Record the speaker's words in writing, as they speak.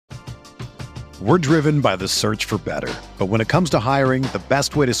We're driven by the search for better. But when it comes to hiring, the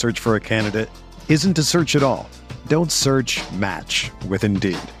best way to search for a candidate isn't to search at all. Don't search, match with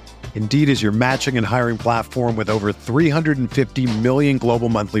Indeed. Indeed is your matching and hiring platform with over 350 million global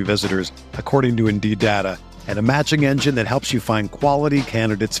monthly visitors, according to Indeed data, and a matching engine that helps you find quality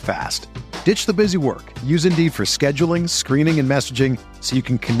candidates fast. Ditch the busy work. Use Indeed for scheduling, screening, and messaging so you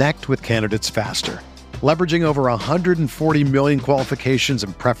can connect with candidates faster. Leveraging over 140 million qualifications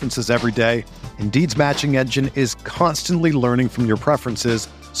and preferences every day, Indeed's matching engine is constantly learning from your preferences,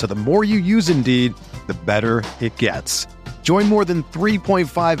 so the more you use Indeed, the better it gets. Join more than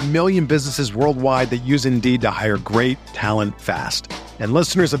 3.5 million businesses worldwide that use Indeed to hire great talent fast. And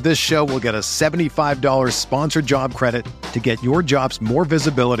listeners of this show will get a $75 sponsored job credit to get your jobs more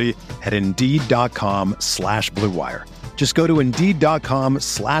visibility at Indeed.com/Blue Wire. Just go to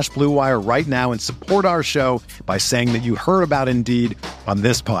Indeed.com/Blue Wire right now and support our show by saying that you heard about Indeed on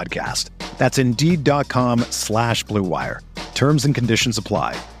this podcast. That's Indeed.com/Blue Wire. Terms and conditions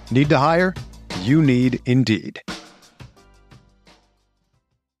apply. Need to hire? You need Indeed.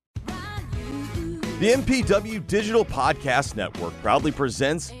 The MPW Digital Podcast Network proudly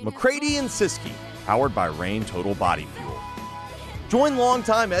presents McCready and Siskey, powered by Rain Total Body Fuel. Join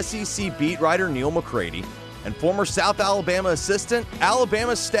longtime SEC beat writer Neil McCready and former South Alabama assistant,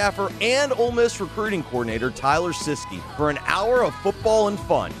 Alabama staffer, and Ole Miss recruiting coordinator Tyler Siskey for an hour of football and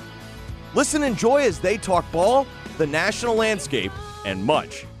fun. Listen and enjoy as they talk ball, the national landscape, and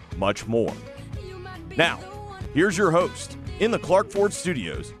much, much more. Now, here's your host, in the Clark Ford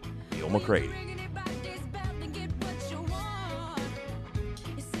Studios, Neil McCready.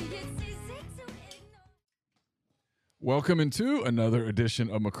 Welcome into another edition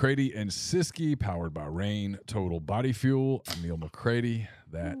of McCready and Siskey, powered by Rain Total Body Fuel. I'm Neil McCready.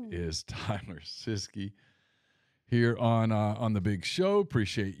 That is Tyler Siskey here on the big show.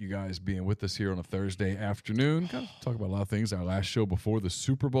 Appreciate you guys being with us here on a Thursday afternoon. Kind of talk about a lot of things. Our last show before the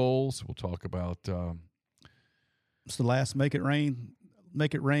Super Bowl, so we'll talk about. It's the last Make It Rain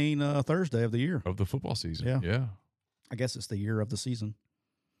Thursday of the year of the football season. Yeah. I guess it's the year of the season.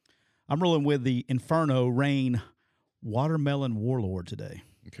 I'm rolling with the Inferno Rain Watermelon Warlord today.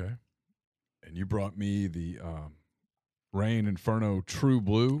 Okay. And you brought me the Rain Inferno True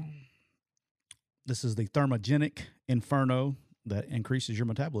Blue. This is the Thermogenic Inferno that increases your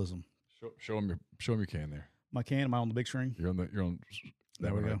metabolism. Show them your can there. My can, am I on the big screen? You're on that one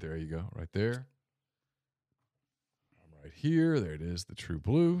right there. You go. Right there. I'm right here. There it is, the True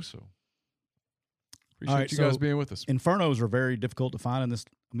Blue. So appreciate you guys being with us. Infernos are very difficult to find in this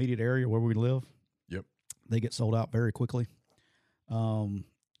immediate area where we live. Yep. They get sold out very quickly. And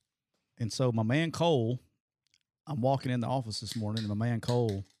so my man Cole, I'm walking in the office this morning, and my man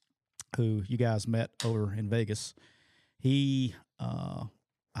Cole, who you guys met over in Vegas, I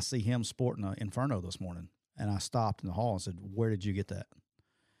see him sporting an Inferno this morning. And I stopped in the hall and said, "Where did you get that?"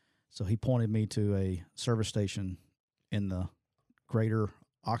 So he pointed me to a service station in the greater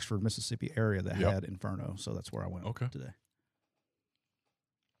Oxford, Mississippi area that had Inferno. So that's where I went today.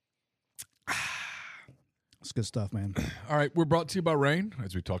 It's good stuff, man. All right, we're brought to you by Rain,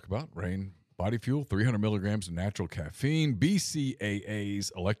 as we talk about. Rain Body Fuel, 300 milligrams of natural caffeine,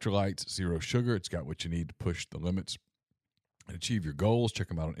 BCAAs, electrolytes, zero sugar. It's got what you need to push the limits and achieve your goals. Check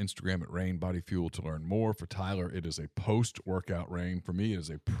them out on Instagram at Rain Body Fuel to learn more. For Tyler, it is a post-workout Rain. For me, it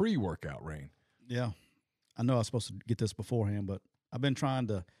is a pre-workout Rain. Yeah. I know I was supposed to get this beforehand, but I've been trying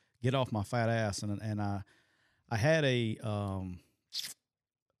to get off my fat ass, and I had a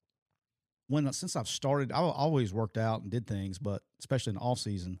since I've started, I've always worked out and did things, but especially in the off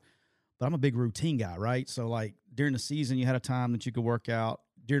season. But I'm a big routine guy, right? So like during the season, you had a time that you could work out.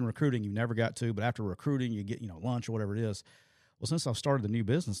 During recruiting, you never got to, but after recruiting, you get lunch or whatever it is. Well, since I've started the new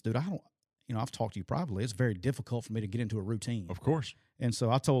business, dude, I've talked to you privately. It's very difficult for me to get into a routine. Of course. And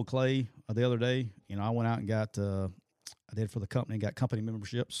so I told Clay the other day, I went out and got I did for the company, got company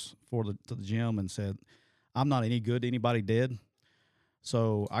memberships to the gym, and said, I'm not any good to anybody dead.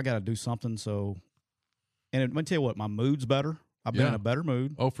 So I got to do something. So, and let me tell you what, my mood's better. I've been in a better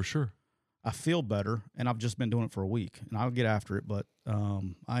mood. Oh, for sure. I feel better, and I've just been doing it for a week, and I'll get after it. But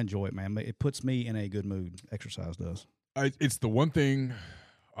I enjoy it, man. It puts me in a good mood. Exercise does. It's the one thing.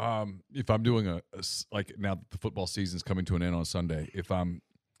 If I'm doing like now that the football season's coming to an end on Sunday, if I'm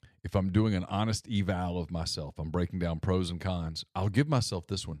doing an honest eval of myself, I'm breaking down pros and cons. I'll give myself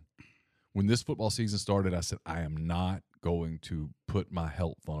this one. When this football season started, I said, I am not going to put my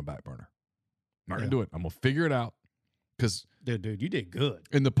health on a back burner. I'm not going to do it. I'm going to figure it out. Because, dude, you did good.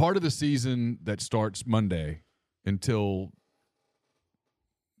 In the part of the season that starts Monday until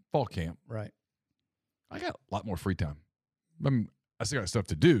fall camp, right, I got a lot more free time. I mean, I still got stuff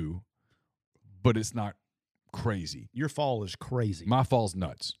to do, but it's not crazy. Your fall is crazy. My fall's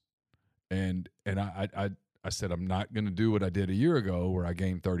nuts. And I said I'm not going to do what I did a year ago where I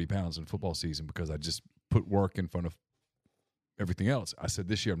gained 30 pounds in football season because I just put work in front of everything else. I said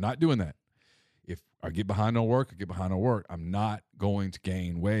this year I'm not doing that. If I get behind on work, I get behind on work. I'm not going to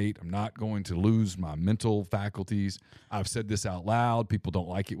gain weight. I'm not going to lose my mental faculties. I've said this out loud. People don't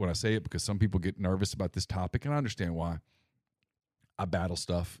like it when I say it because some people get nervous about this topic, and I understand why. I battle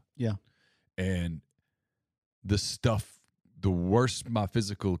stuff. Yeah. And the stuff, the worse my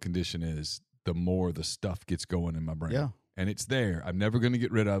physical condition is, the more the stuff gets going in my brain. Yeah. And it's there. I'm never going to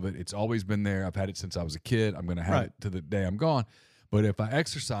get rid of it. It's always been there. I've had it since I was a kid. I'm going to have it to the day I'm gone. But if I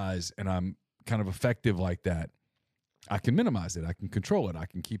exercise and I'm kind of effective like that, I can minimize it. I can control it. I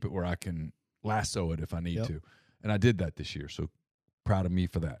can keep it where I can lasso it if I need to. And I did that this year. So proud of me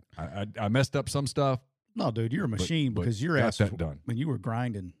for that. I messed up some stuff. No, dude, you're a machine because your got ass that done. when you were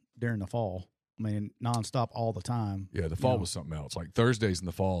grinding during the fall. I mean, nonstop all the time. Yeah, the fall was something else. Like Thursdays in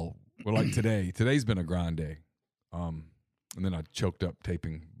the fall, well, like today. Today's been a grind day. And then I choked up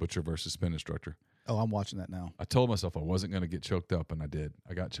taping Butcher versus Spin Instructor. Oh, I'm watching that now. I told myself I wasn't going to get choked up, and I did.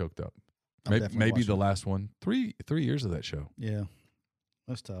 I got choked up. I'm Maybe the watching last one. 3 years of that show. Yeah,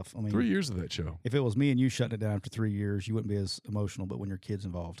 that's tough. I mean, 3 years of that show. If it was me and you shutting it down after 3 years, you wouldn't be as emotional. But when your kid's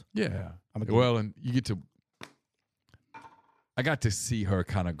involved, Yeah. I'm Well, and you get to. I got to see her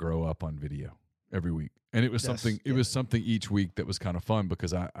kind of grow up on video every week, and it was something. It was something each week that was kind of fun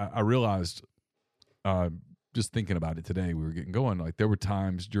because I realized, just thinking about it today, we were getting going. Like there were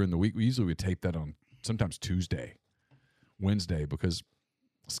times during the week we usually would tape that on sometimes Tuesday, Wednesday because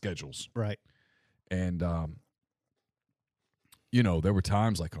schedules. Right. And, you know, there were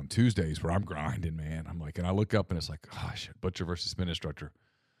times like on Tuesdays where I'm grinding, man. I'm like, and I look up and it's like, oh, shit, Butcher versus Spin Instructor.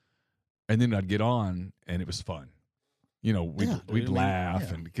 And then I'd get on and it was fun. You know, we'd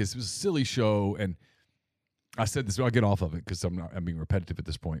laugh and because it was a silly show. And I said this, I'll get off of it because I'm being repetitive at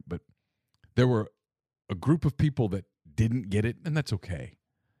this point. But there were a group of people that didn't get it, and that's okay.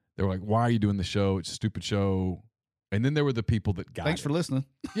 They were like, why are you doing the show? It's a stupid show. And then there were the people that got it. Thanks for listening.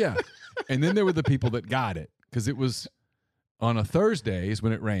 Yeah. And then there were the people that got it because it was on a Thursday is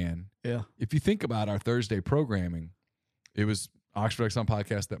when it ran. Yeah. If you think about our Thursday programming, it was Oxford Exxon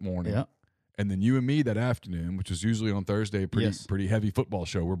podcast that morning. Yeah. And then you and me that afternoon, which was usually on Thursday, pretty heavy football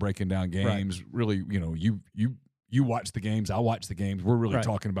show. We're breaking down games. Right. Really, you know, you watch the games. I watch the games. We're really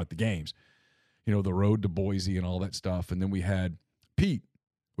talking about the games. You know, the road to Boise and all that stuff. And then we had Pete,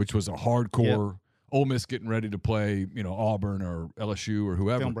 which was a hardcore Ole Miss getting ready to play, you know, Auburn or LSU or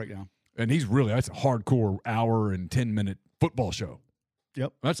whoever. Film breakdown. And that's a hardcore hour and 10-minute football show.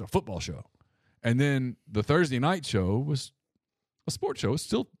 Yep. That's a football show. And then the Thursday night show was a sports show. It's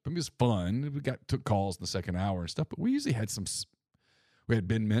still, it was fun. We took calls in the second hour and stuff, but we usually had we had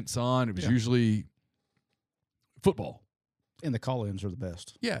Ben Mintz on. It was usually football. And the call-ins are the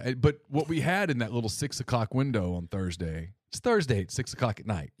best. Yeah, but what we had in that little 6 o'clock window on Thursday, it's Thursday at 6 o'clock at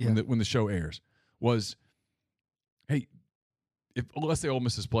night when the show airs, was, hey, let's say Ole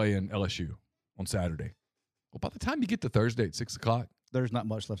Miss is playing LSU on Saturday. Well, by the time you get to Thursday at 6 o'clock, there's not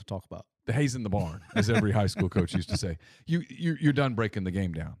much left to talk about. The hay's in the barn, as every high school coach used to say. You're done breaking the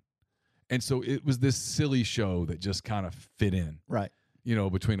game down. And so it was this silly show that just kind of fit in. Right. You know,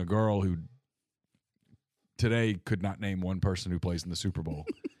 between a girl who today could not name one person who plays in the Super Bowl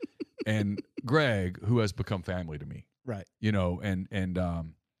and Greg, who has become family to me. Right. You know, and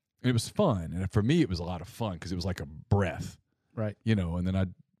it was fun. And for me, it was a lot of fun because it was like a breath. Right. You know, and then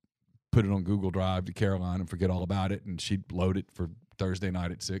I'd put it on Google Drive to Caroline and forget all about it. And she'd load it for Thursday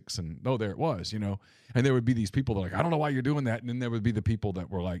night at 6. And there it was, you know. And there would be these people that were like, I don't know why you're doing that. And then there would be the people that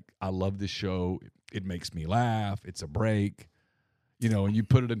were like, I love this show. It makes me laugh. It's a break. You know, and you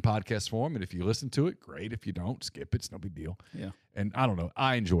put it in podcast form. And if you listen to it, great. If you don't, skip it. It's no big deal. Yeah. And I don't know.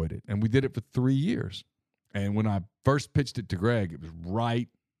 I enjoyed it. And we did it for 3 years. And when I first pitched it to Greg, it was right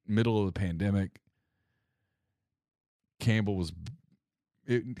middle of the pandemic. Campbell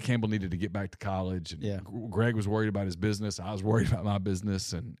needed to get back to college, and Greg was worried about his business. I was worried about my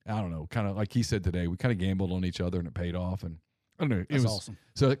business, and I don't know, kind of like he said today, we kind of gambled on each other, and it paid off. And I don't know, it was awesome.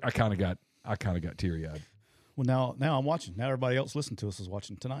 So I kind of got teary eyed. Well, now I'm watching. Now everybody else listening to us is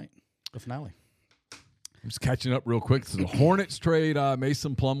watching tonight, the finale. I'm just catching up real quick. So the Hornets trade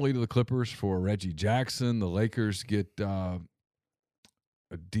Mason Plumlee to the Clippers for Reggie Jackson. The Lakers get a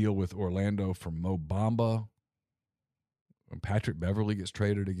deal with Orlando for Mo Bamba. Patrick Beverly gets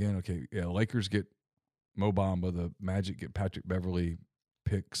traded again. Okay, yeah, Lakers get Mo Bamba. The Magic get Patrick Beverly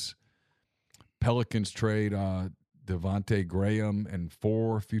picks. Pelicans trade Devontae Graham and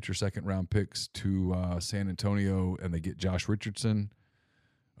 4 future second-round picks to San Antonio, and they get Josh Richardson.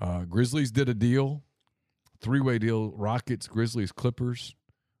 Grizzlies did a deal, 3-way deal, Rockets, Grizzlies, Clippers.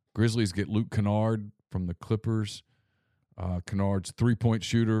 Grizzlies get Luke Kennard from the Clippers. Kennard's 3-point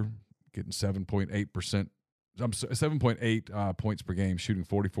shooter, getting 7.8%. 7.8 points per game, shooting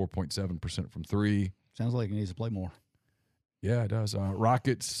 44.7% from three. Sounds like he needs to play more. Yeah, it does.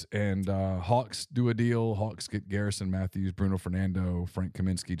 Rockets and Hawks do a deal. Hawks get Garrison Matthews, Bruno Fernando, Frank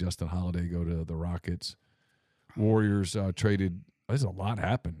Kaminsky, Justin Holiday go to the Rockets. Warriors traded. There's a lot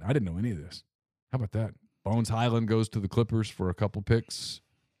happened. I didn't know any of this. How about that? Bones Highland goes to the Clippers for a couple picks.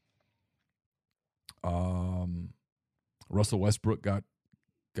 Russell Westbrook got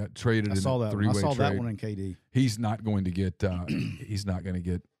traded. I saw that. Three-way I saw trade. that one in KD. He's not going to get. He's not going to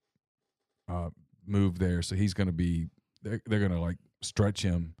get moved there. So he's going to be. They're going to like stretch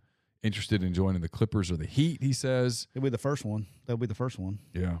him. Interested in joining the Clippers or the Heat? He says It'll be the first one. That'll be the first one.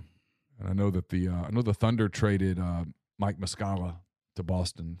 Yeah, and I know that the Thunder traded Mike Muscala to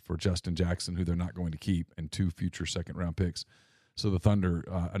Boston for Justin Jackson, who they're not going to keep, and 2 future second-round picks. So the Thunder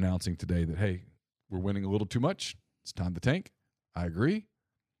announcing today that, hey, we're winning a little too much. It's time to tank. I agree.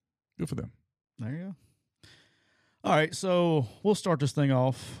 Good for them. There you go. All right, so we'll start this thing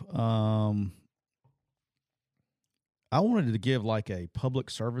off. I wanted to give like a public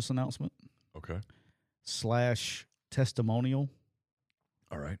service announcement Okay. / testimonial.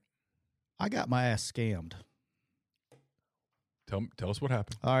 All right. I got my ass scammed. Tell us what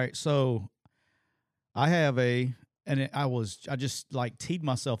happened. All right, so I have I just like teed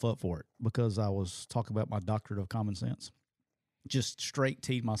myself up for it because I was talking about my doctorate of common sense. Just straight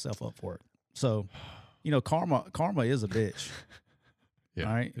teed myself up for it. So, karma is a bitch. Yeah,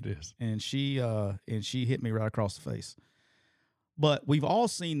 all right? It is. And she hit me right across the face. But we've all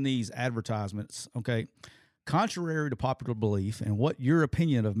seen these advertisements, okay? Contrary to popular belief and what your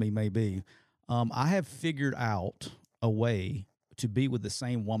opinion of me may be, I have figured out a way to be with the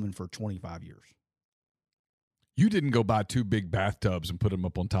same woman for 25 years. You didn't go buy 2 big bathtubs and put them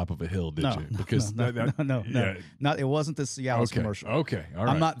up on top of a hill, did you? Because no. Yeah. Not, it wasn't the Cialis commercial. Okay, all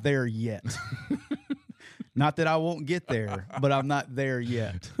right. I'm not there yet. Not that I won't get there, but I'm not there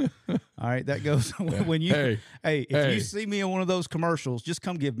yet. All right, that goes when you. If you see me in one of those commercials, just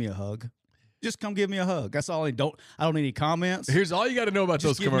come give me a hug. Just come give me a hug. That's all. I don't need any comments. Here's all you got to know about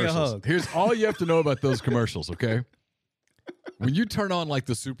Just those give me a commercials. hug. Here's all you have to know about those commercials, okay? When you turn on like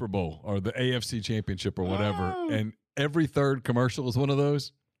the Super Bowl or the AFC Championship or whatever, and every third commercial is one of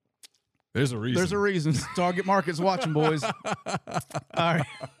those, there's a reason. There's a reason. Target market's watching, boys. All right.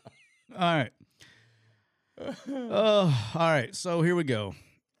 All right. So here we go.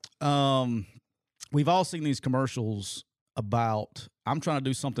 We've all seen these commercials about I'm trying to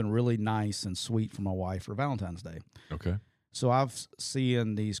do something really nice and sweet for my wife for Valentine's Day. Okay. So I've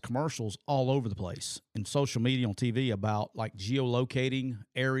seen these commercials all over the place in social media, on TV, about like geolocating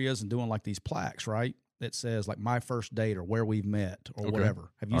areas and doing like these plaques, right? That says like my first date or where we've met or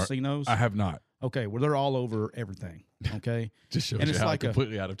whatever. Have you seen those? I have not. Okay. Well, they're all over everything. Okay. Just shows And you it's how like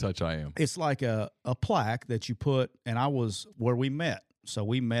completely out of touch I am. It's like a plaque that you put, and I was where we met. So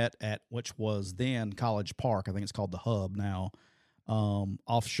we met at, which was then College Park. I think it's called the Hub now,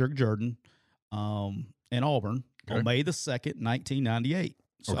 off Sugar Jordan in Auburn on May the 2nd, 1998.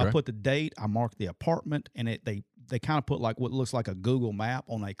 So I put the date, I marked the apartment, and they kind of put like what looks like a Google map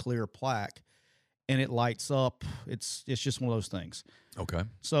on a clear plaque, and it lights up. It's just one of those things. Okay.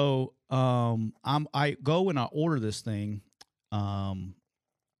 So I go and I order this thing on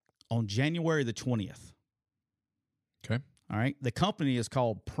January the 20th. Okay. All right. The company is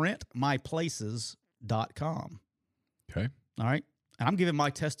called printmyplaces.com. Okay. All right. And I'm giving my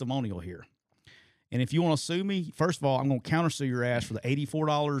testimonial here. And if you want to sue me, first of all, I'm going to countersue your ass for the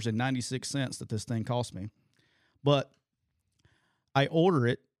 $84.96 that this thing cost me. But I order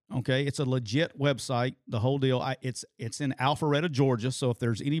it. Okay, it's a legit website. The whole deal. It's in Alpharetta, Georgia. So if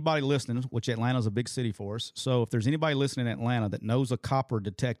there's anybody listening, which Atlanta's a big city for us. So if there's anybody listening in Atlanta that knows a copper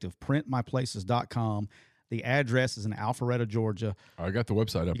detective, printmyplaces.com. The address is in Alpharetta, Georgia. I got the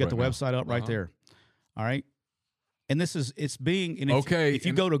website up. You got the website up right there. All right. And it's being, and if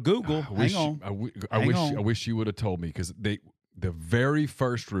you go to Google, I wish you would have told me, because the very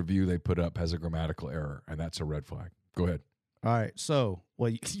first review they put up has a grammatical error, and that's a red flag. Go ahead. All right. So,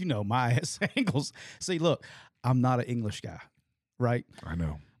 well, my ass angles. See, look, I'm not an English guy, right? I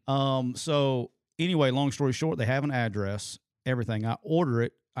know. So anyway, long story short, they have an address, everything. I order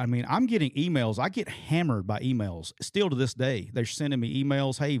it. I mean, I'm getting emails. I get hammered by emails still to this day. They're sending me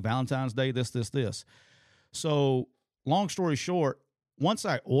emails. Hey, Valentine's Day, this. So long story short, once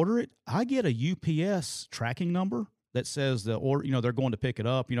I order it, I get a UPS tracking number that says they're going to pick it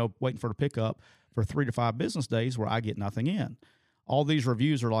up, waiting for the pickup for 3 to 5 business days, where I get nothing in. all these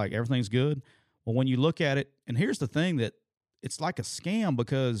reviews are like everything's good. Well, when you look at it, and here's the thing that it's like a scam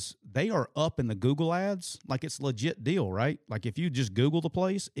because they are up in the Google ads like it's a legit deal, right? Like if you just Google the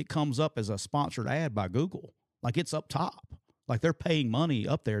place, it comes up as a sponsored ad by Google. Like it's up top. Like they're paying money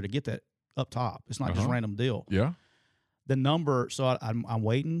up there to get that up top. It's not just a random deal. Yeah. The number, so I'm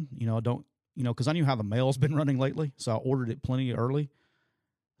waiting, because I knew how the mail's been running lately, so I ordered it plenty early.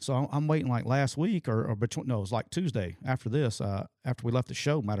 So I'm waiting like last week or between, no, it was like Tuesday after this, after we left the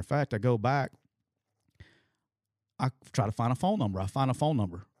show. Matter of fact, I go back. I try to find a phone number. I find a phone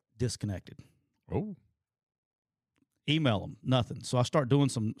number, disconnected. Oh. Email them, nothing. So I start doing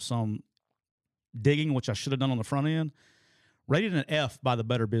some digging, which I should have done on the front end. Rated an F by the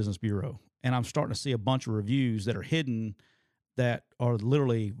Better Business Bureau. And I'm starting to see a bunch of reviews that are hidden that are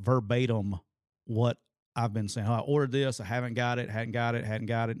literally verbatim what I've been saying. Oh, I ordered this. I hadn't got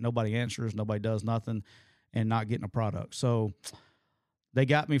it. Nobody answers. Nobody does nothing and not getting a product. So they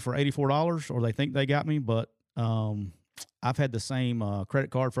got me for $84 or they think they got me, but I've had the same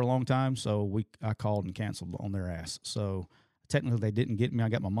credit card for a long time, so I called and canceled on their ass. So technically they didn't get me. I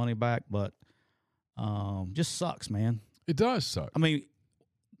got my money back, but just sucks, man. It does suck. I mean,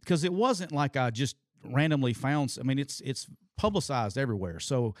 because it wasn't like I just randomly found. I mean, it's publicized everywhere.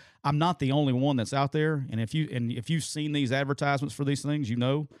 So I'm not the only one that's out there. And if you've seen these advertisements for these things,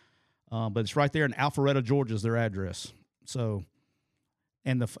 but it's right there in Alpharetta, Georgia is their address. So.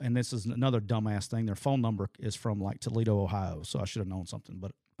 And this is another dumbass thing. Their phone number is from like Toledo, Ohio. So I should have known something,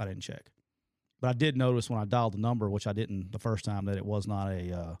 but I didn't check. But I did notice when I dialed the number, which I didn't the first time, that it was not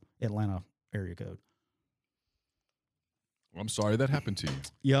a Atlanta area code. I'm sorry that happened to you.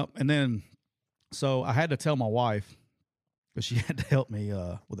 Yep. And then, so I had to tell my wife, because she had to help me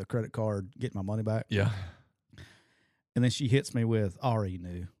with a credit card, get my money back. Yeah. And then she hits me with, I already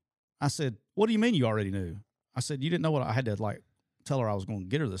knew. I said, what do you mean you already knew? I said, you didn't know what I had to tell her I was going to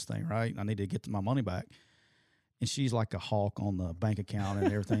get her this thing, right? I needed to get my money back. And she's like a hawk on the bank account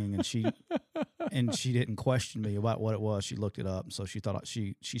and everything. And she didn't question me about what it was. She looked it up. So she thought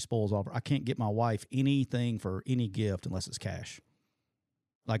she spoils off. I can't get my wife anything for any gift unless it's cash.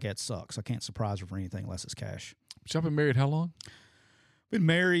 Like that sucks. I can't surprise her for anything unless it's cash. But y'all been married how long? Been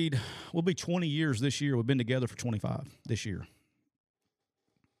married. We'll be 20 years this year. We've been together for 25 this year.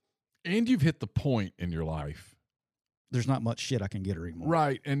 And you've hit the point in your life. There's not much shit I can get her anymore.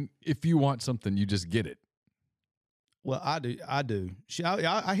 Right. And if you want something, you just get it. Well, I do. I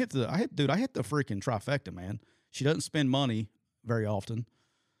hit the freaking trifecta, man. She doesn't spend money very often,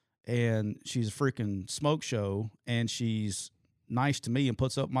 and she's a freaking smoke show, and she's nice to me and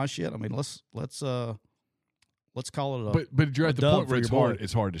puts up my shit. I mean, let's call it a. But you're at the point where it's hard.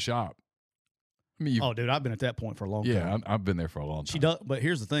 It's hard to shop. I mean, dude, I've been at that point for a long time. Yeah, I've been there for a long time. She does, but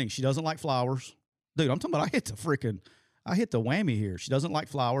here's the thing: she doesn't like flowers, dude. I'm talking about. I hit the whammy here. She doesn't like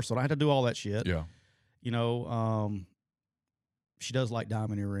flowers, so I don't have to do all that shit. Yeah. She does like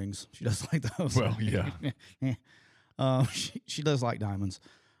diamond earrings. She does like those. Well, yeah. She does like diamonds.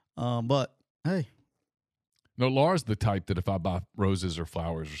 But hey. No, Laura's the type that if I buy roses or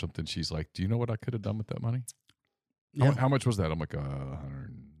flowers or something, she's like, do you know what I could have done with that money? Yeah. How much was that? I'm like, $106.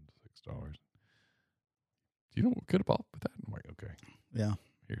 Do you know what we could have bought with that? I'm like, okay. Yeah.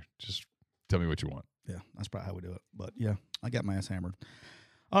 Here, just tell me what you want. Yeah, that's probably how we do it. But yeah, I got my ass hammered.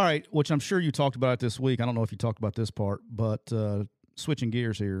 All right, which I'm sure you talked about it this week. I don't know if you talked about this part, but switching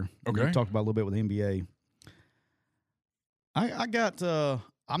gears here. Okay. We talked about a little bit with the NBA. I got.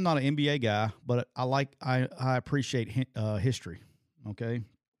 I'm not an NBA guy, but I appreciate history. Okay.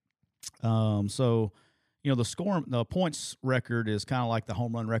 So, the points record is kind of like the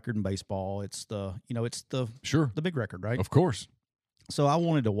home run record in baseball. It's the big record, right? Of course. So I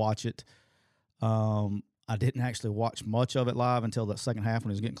wanted to watch it. I didn't actually watch much of it live until the second half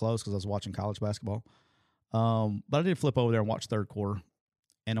when it was getting close because I was watching college basketball. But I did flip over there and watch third quarter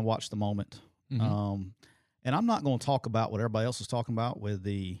and I watched the moment. Mm-hmm. And I'm not going to talk about what everybody else is talking about with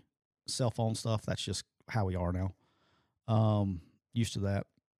the cell phone stuff. That's just how we are now. Used to that.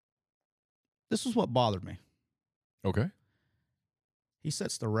 This is what bothered me. Okay. He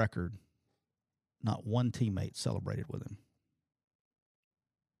sets the record. Not one teammate celebrated with him.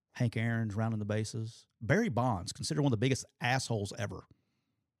 Hank Aaron's rounding the bases. Barry Bonds, considered one of the biggest assholes ever.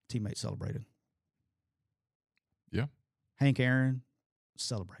 Teammate celebrated. Yeah. Hank Aaron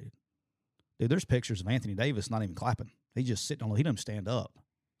celebrated. Dude, there's pictures of Anthony Davis not even clapping. He's just sitting on. He doesn't stand up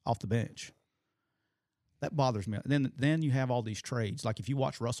off the bench. That bothers me. Then you have all these trades. Like if you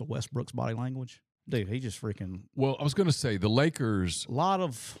watch Russell Westbrook's body language, dude, he just freaking. Well, I was going to say the Lakers.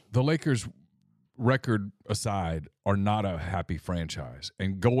 The Lakers record aside are not a happy franchise,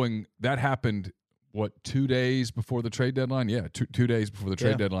 and that happened 2 days before the trade deadline? Yeah, two days before the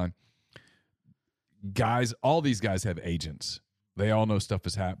trade deadline. Guys, all these guys have agents. They all know stuff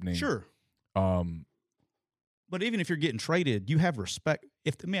is happening. Sure. But even if you're getting traded, you have respect.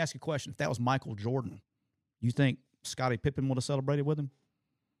 Let me ask you a question. If that was Michael Jordan, you think Scottie Pippen would have celebrated with him?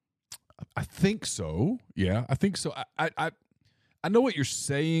 I think so. Yeah, I think so. I know what you're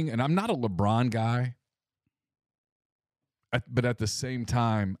saying, and I'm not a LeBron guy. But at the same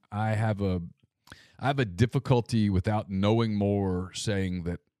time, I have a difficulty without knowing more saying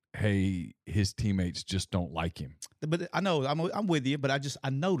that, hey, his teammates just don't like him. But I know I'm with you, but I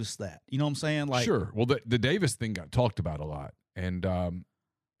noticed that. You know what I'm saying? Like, sure. Well, the Davis thing got talked about a lot, and and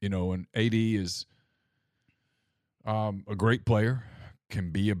AD is a great player,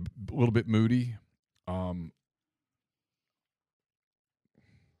 can be a little bit moody. And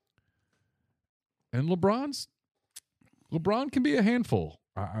LeBron can be a handful,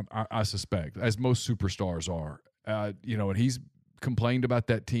 I suspect, as most superstars are. And he's complained about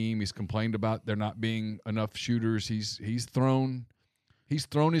that team. He's complained about there not being enough shooters. He's thrown his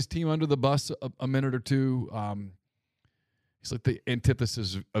team under the bus a minute or two. He's like the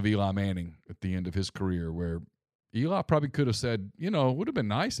antithesis of Eli Manning at the end of his career, where Eli probably could have said, it would have been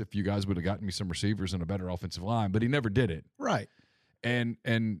nice if you guys would have gotten me some receivers and a better offensive line, but he never did it. Right. And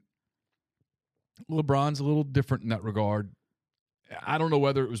LeBron's a little different in that regard. I don't know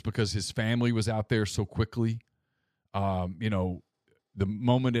whether it was because his family was out there so quickly. The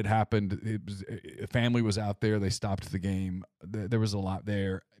moment it happened, family was out there. They stopped the game. There was a lot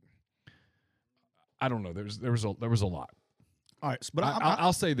there. I don't know. There was a lot. All right, but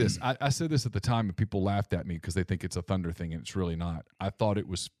I'll say this. I said this at the time, and people laughed at me because they think it's a Thunder thing, and it's really not. I thought it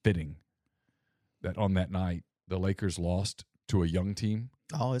was fitting that on that night the Lakers lost to a young team.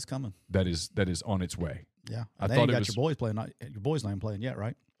 Oh, it's coming. That is on its way. Yeah, I thought you got your boys playing. Your boys not even playing yet,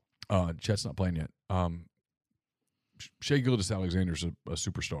 right? Chet's not playing yet. Shai Gilgeous-Alexander's a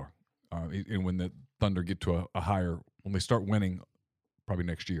superstar, and when the Thunder get to a higher, when they start winning, probably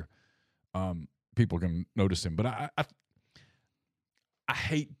next year, people are going to notice him. But I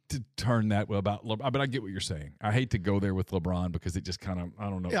hate to turn that about LeBron, but I get what you're saying. I hate to go there with LeBron because it just kind of, I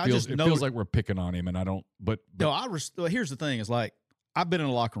don't know. Yeah, it feels like we're picking on him, and I don't. But no, here's the thing: is like I've been in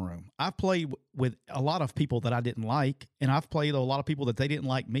a locker room. I've played with a lot of people that I didn't like, and I've played with a lot of people that they didn't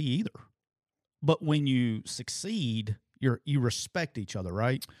like me either. But when you succeed, you respect each other,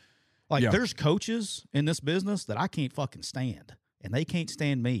 right? Like there's coaches in this business that I can't fucking stand, and they can't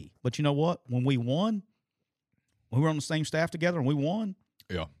stand me. But you know what? When we won, we were on the same staff together, and we won.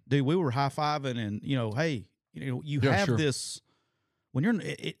 Yeah, dude, we were high fiving, and hey, you have this when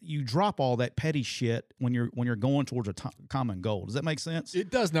you drop all that petty shit when you're going towards a common goal. Does that make sense?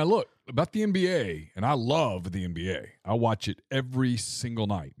 It does. Now look about the NBA, and I love the NBA. I watch it every single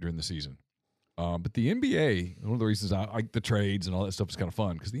night during the season. But the NBA, one of the reasons I like the trades and all that stuff is kind of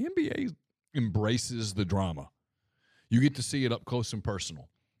fun because the NBA embraces the drama. You get to see it up close and personal.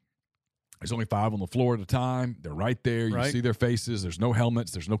 There's only 5 on the floor at a time. They're right there. You see their faces. There's no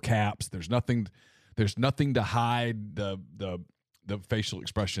helmets. There's no caps. There's nothing to hide the facial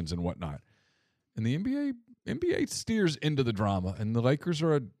expressions and whatnot. And the NBA steers into the drama, and the Lakers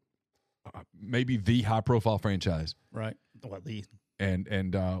are maybe the high-profile franchise. Right. What the And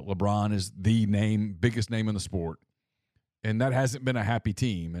LeBron is the biggest name in the sport. And that hasn't been a happy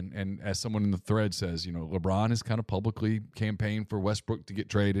team. And as someone in the thread says, LeBron has kind of publicly campaigned for Westbrook to get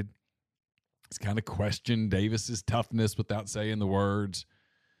traded. He's kind of questioned Davis's toughness without saying the words.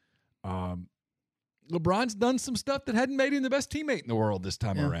 LeBron's done some stuff that hadn't made him the best teammate in the world this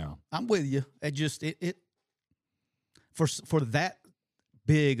time around. I'm with you. It just for that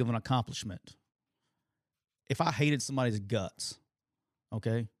big of an accomplishment, if I hated somebody's guts,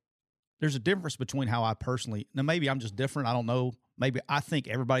 okay, there's a difference between how I personally, now maybe I'm just different. I don't know. Maybe I think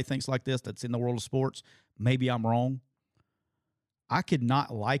everybody thinks like this that's in the world of sports. Maybe I'm wrong. I could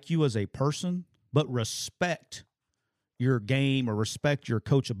not like you as a person, but respect your game or respect your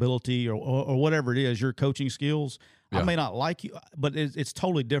coachability or whatever it is, your coaching skills. Yeah. I may not like you, but it's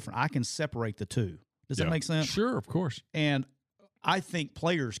totally different. I can separate the two. Does that make sense? Sure, of course. And I think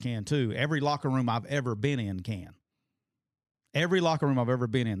players can too. Every locker room I've ever been in can. Every locker room I've ever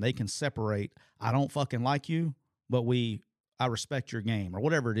been in, they can separate. I don't fucking like you, but I respect your game or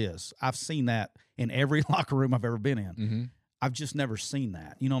whatever it is. I've seen that in every locker room I've ever been in. Mm-hmm. I've just never seen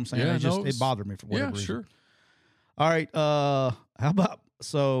that. You know what I'm saying? Yeah, it bothered me for whatever reason. Sure. All right. How about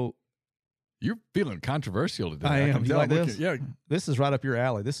you're feeling controversial today. I am. You like this? Yeah. This is right up your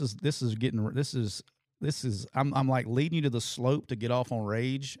alley. This is I'm like leading you to the slope to get off on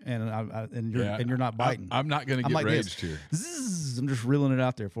rage, and you're not biting. I'm not going to get raged here. Zzz, I'm just reeling it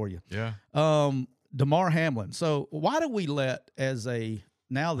out there for you. Yeah. Damar Hamlin. So why do we let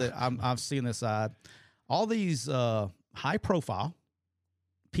now that I'm seeing this side, all these high profile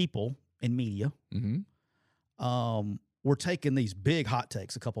people in media, were taking these big hot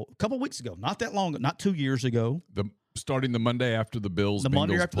takes a couple weeks ago, not that long, not 2 years ago. Starting the Monday after the Bills,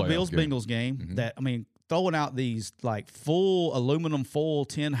 Monday after the Bills Bengals game. That, I mean, throwing out these like full aluminum foil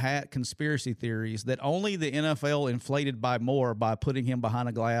tin hat conspiracy theories that only the NFL inflated by more by putting him behind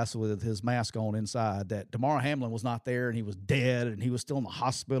a glass with his mask on inside, that Damar Hamlin was not there and he was dead and he was still in the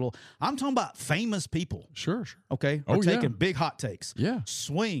hospital. I'm talking about famous people. Sure. Okay? We're taking big hot takes. Yeah.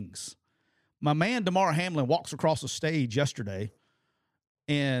 Swings. My man Damar Hamlin walks across the stage yesterday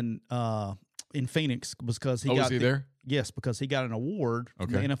in Phoenix because he was he there? Yes, because he got an award, the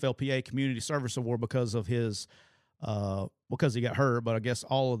NFLPA Community Service Award, because of his because he got hurt. But I guess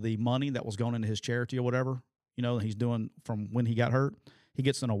all of the money that was going into his charity or whatever, he's doing from when he got hurt, he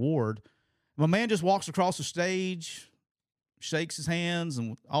gets an award. My man just walks across the stage, shakes his hands,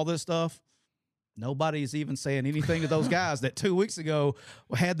 and all this stuff. Nobody's even saying anything to those guys that 2 weeks ago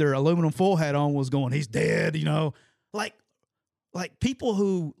had their aluminum foil hat on, was going, he's dead, like people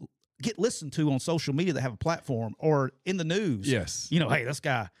who get listened to on social media that have a platform or in the news. Yes. Hey, this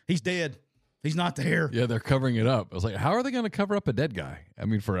guy, he's dead. He's not there. Yeah, they're covering it up. I was like, how are they going to cover up a dead guy? I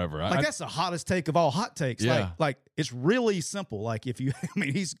mean, forever. That's the hottest take of all hot takes. Yeah. Like it's really simple. Like if you,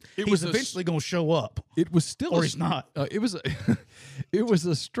 he's eventually going to show up. It was still, or he's not. It was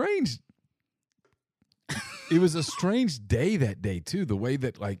a strange day that day too. The way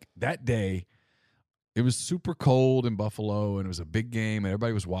that that day, it was super cold in Buffalo, and it was a big game, and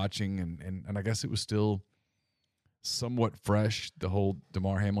everybody was watching, and I guess it was still somewhat fresh, the whole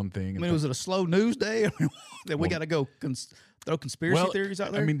Damar Hamlin thing. Was it a slow news day that we got to go throw conspiracy theories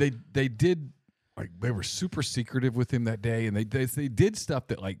out there? I mean, they did, they were super secretive with him that day, and they did stuff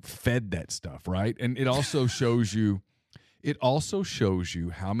that fed that stuff, right? And it also shows you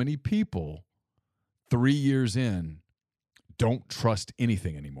how many people 3 years in don't trust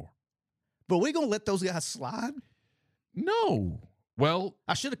anything anymore. But we going to let those guys slide? No. Well,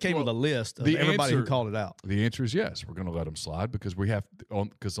 I should have came with a list of everybody who called it out. The answer is yes. We're going to let them slide because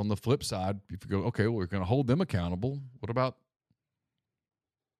because on the flip side, if you go, okay, well, we're going to hold them accountable. What about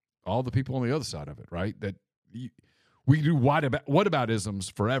all the people on the other side of it, right? That we do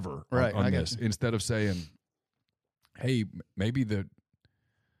whataboutisms forever on this, instead of saying, hey, maybe there's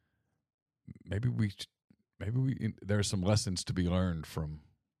some lessons to be learned from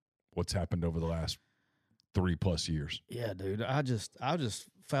what's happened over the last 3+ years. Yeah, dude. I just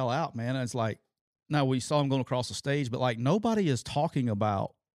fell out, man. It's like, now we saw him going across the stage, but nobody is talking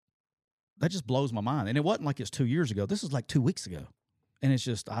about that. Just blows my mind. And it wasn't like it's 2 years ago. This is 2 weeks ago. And it's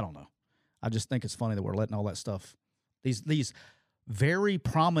just, I don't know. I just think it's funny that we're letting all that stuff, these very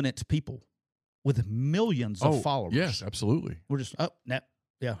prominent people with millions of followers. Yes, absolutely. We're just,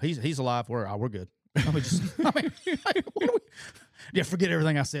 yeah, he's alive. We're good. What do we, forget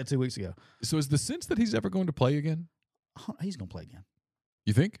everything I said 2 weeks ago. So is the sense that he's ever going to play again? He's going to play again.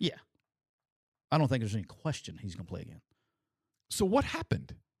 You think? Yeah. I don't think there's any question he's going to play again. So what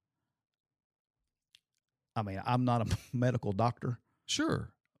happened? I mean, I'm not a medical doctor. Sure.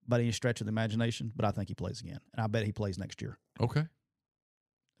 By any stretch of the imagination, but I think he plays again. And I bet he plays next year. Okay. In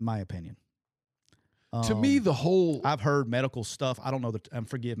my opinion. To me, I've heard medical stuff. I don't know and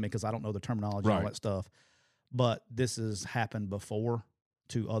forgive me because I don't know the terminology and all that stuff. But this has happened before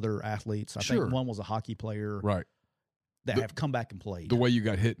to other athletes. I think one was a hockey player, right, that have come back and played. The way you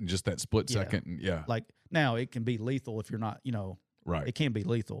got hit in just that split second, Like now, it can be lethal if you're not, right. It can be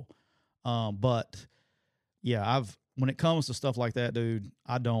lethal, but yeah, when it comes to stuff like that, dude,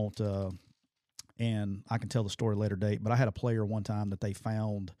 I don't. And I can tell the story later date. But I had a player one time that they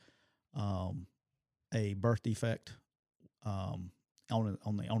found a birth defect on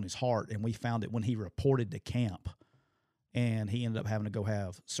his heart, and we found it when he reported to camp, and he ended up having to go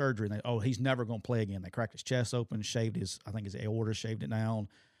have surgery. And he's never going to play again. They cracked his chest open, shaved his aorta, shaved it down,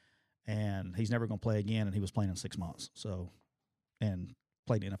 and he's never going to play again. And he was playing in 6 months, and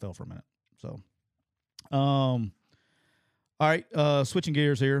played the NFL for a minute. So, all right, switching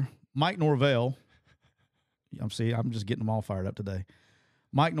gears here. Mike Norvell. I'm just getting them all fired up today.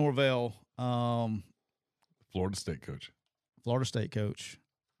 Mike Norvell, Florida State coach.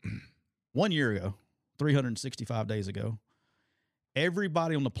 1 year ago, 365 days ago,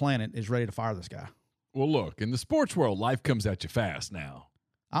 everybody on the planet is ready to fire this guy. Well, look, in the sports world, life comes at you fast now.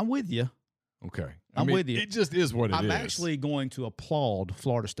 I'm with you. Okay. I'm with you. It just is what it is. I'm actually going to applaud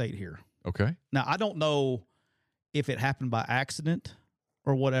Florida State here. Okay. Now, I don't know if it happened by accident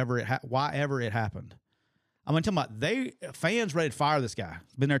or whatever, why ever it happened. I'm talking about fans ready to fire this guy.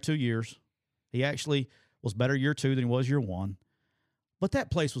 He's been there 2 years. He actually was better year 2 than he was year 1. But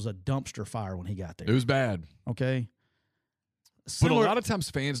that place was a dumpster fire when he got there. It was bad. Okay. But a lot of times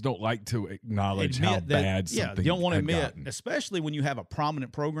fans don't like to acknowledge how bad something Yeah, they don't want to admit, gotten. especially when you have a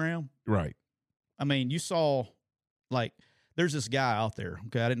prominent program. Right. I mean, you saw, like, there's this guy out there.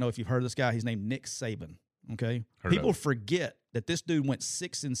 Okay, I didn't know if you've heard of this guy. He's named Nick Saban. Okay, people forget that this dude went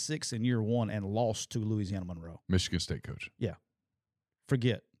 6-6 in year 1 and lost to Louisiana Monroe, Michigan State coach. Yeah,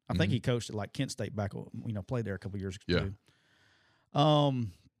 forget. I think he coached at like Kent State back. Played there a couple years ago. Yeah.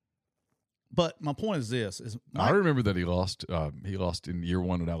 But my point is this: I remember that he lost. He lost in year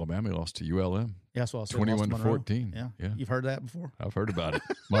 1 at Alabama. He lost to ULM. Yeah, that's what I said. 21-14. Yeah. You've heard that before? I've heard about it.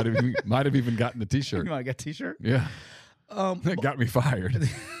 might have even gotten the T-shirt. You might have got a T-shirt. Yeah. That got me fired.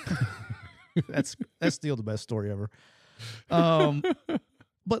 That's still the best story ever.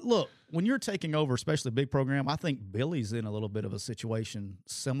 But look, when you're taking over, especially a big program, I think Billy's in a little bit of a situation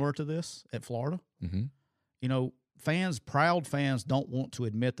similar to this at Florida. Mm-hmm. You know, proud fans don't want to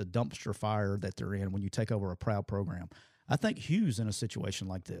admit the dumpster fire that they're in when you take over a proud program. I think Hugh's in a situation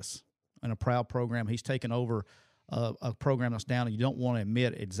like this. In a proud program, he's taken over a program that's down, and you don't want to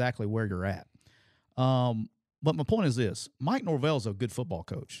admit exactly where you're at. But my point is this: Mike Norvell's a good football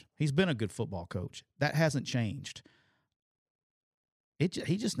coach. He's been a good football coach. That hasn't changed. He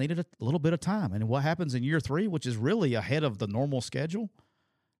just needed a little bit of time. And what happens in year 3, which is really ahead of the normal schedule,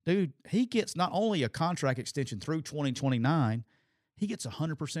 dude, he gets not only a contract extension through 2029, he gets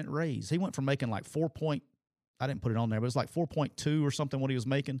 100% raise. He went from making like I didn't put it on there, but it's like 4.2 or something what he was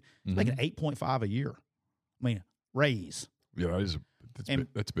making. He's making 8.5 a year. I mean, raise. Yeah,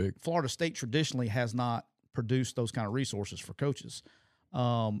 that's big. Florida State traditionally has not produced those kind of resources for coaches.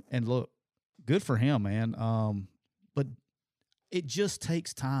 And look, good for him, man. But it just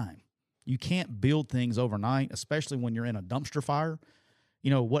takes time. You can't build things overnight, especially when you're in a dumpster fire.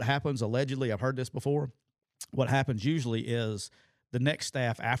 You know, what happens allegedly, I've heard this before, what happens usually is the next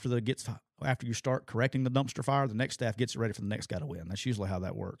staff, after you start correcting the dumpster fire, the next staff gets ready for the next guy to win. That's usually how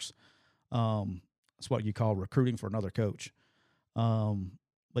that works. That's what you call recruiting for another coach.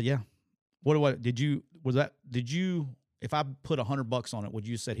 But yeah, if I put $100 on it, would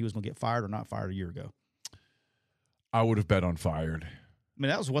you said he was going to get fired or not fired a year ago? I would have bet on fired. I mean,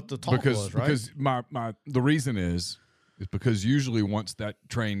 that was what the talk was, right? Because the reason is because usually once that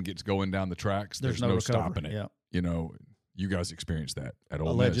train gets going down the tracks, there's no stopping it. Yeah. You know, you guys experienced that at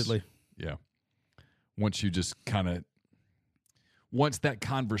Ole Miss. Allegedly. Yeah. Once that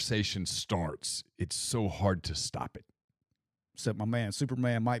conversation starts, it's so hard to stop it. Except my man,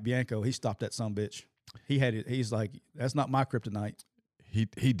 Superman Mike Bianco, he stopped that sumbitch. He had it. He's like, that's not my kryptonite.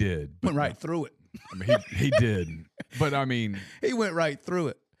 He did. Went right through it. I mean, he did. But I mean, he went right through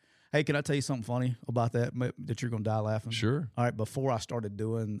it. Hey, can I tell you something funny about that you're going to die laughing? Sure. All right. Before I started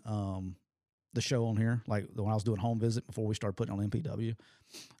doing the show on here, like when I was doing Home Visit, before we started putting on MPW,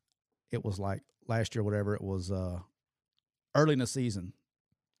 it was like last year, whatever, it was early in the season.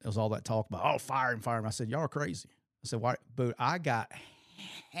 It was all that talk about, fire him. I said, y'all are crazy. I said, why? But I got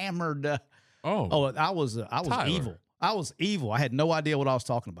hammered. I was evil. I was evil. I had no idea what I was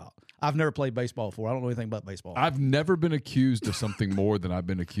talking about. I've never played baseball before. I don't know anything about baseball. I've never been accused of something more than I've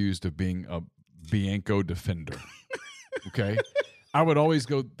been accused of being a Bianco defender. Okay? I would always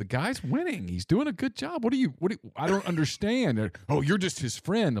go, the guy's winning. He's doing a good job. What do you I don't understand. You're just his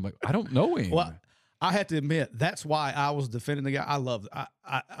friend. I'm like, I don't know him. Well, I have to admit, that's why I was defending the guy. I love it.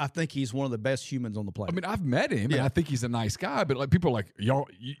 I think he's one of the best humans on the planet. I mean, I've met him, and I think he's a nice guy, but like people are like, y'all,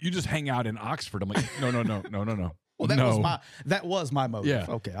 you just hang out in Oxford. I'm like, no. Well, that was my motive. Yeah.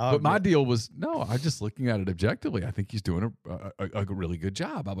 Okay. But my deal was, I'm just looking at it objectively. I think he's doing a really good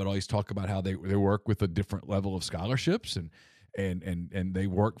job. I would always talk about how they work with a different level of scholarships and they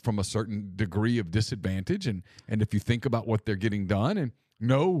work from a certain degree of disadvantage. And if you think about what they're getting done, and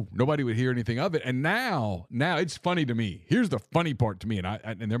nobody would hear anything of it. And now it's funny to me. Here's the funny part to me,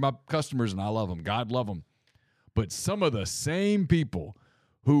 and they're my customers, and I love them. God love them. But some of the same people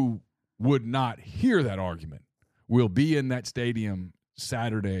who would not hear that argument will be in that stadium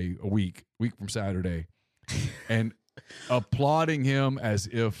Saturday, a week from Saturday, and applauding him as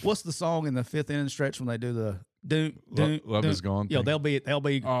if. What's the song in the fifth inning stretch when they do the Love is Gone? Yeah, they'll be. They'll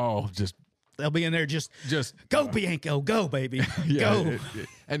be in there just go Bianco, go baby, go.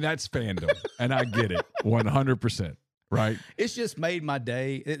 And that's fandom, and I get it 100%. Right? It's just made my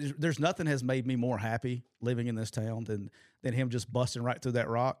day. There's nothing has made me more happy living in this town than him just busting right through that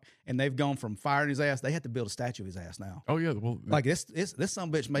rock. And they've gone from firing his ass. They have to build a statue of his ass now. Oh yeah, well, like this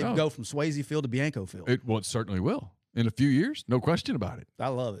sumbitch may go from Swayze Field to Bianco Field. It certainly will in a few years, no question about it. I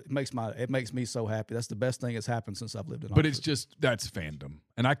love it. It makes me so happy. That's the best thing that's happened since I've lived in. But Oxford. that's fandom,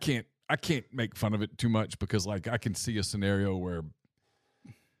 and I can't I can't make fun of it too much because, like, I can see a scenario where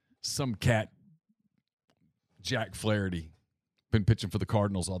some cat, Jack Flaherty, been pitching for the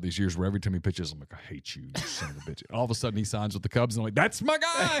Cardinals all these years, where every time he pitches, I'm like, I hate you, you son of a bitch. All of a sudden, he signs with the Cubs, and I'm like, that's my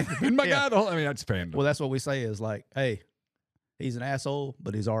guy. Been my guy. I mean, that's fandom. Well, that's what we say is like, hey, he's an asshole,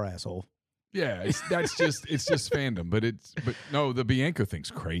 but he's our asshole. Yeah, it's just fandom. But no, the Bianco thing's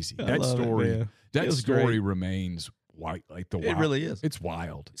crazy. That story remains white, like the wild. It really is. It's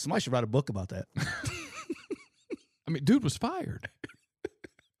wild. Somebody should write a book about that. I mean, dude was fired.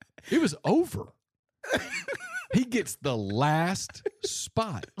 It was over. He gets the last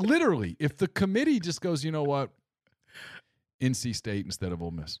spot. Literally, if the committee just goes, you know what, NC State instead of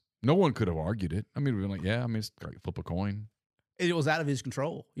Ole Miss, no one could have argued it. I mean, we'd been like, yeah, I mean, it's like flip a coin. It was out of his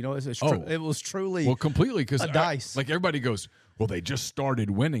control. You know, it was truly completely, because a dice. Like, everybody goes, well, they just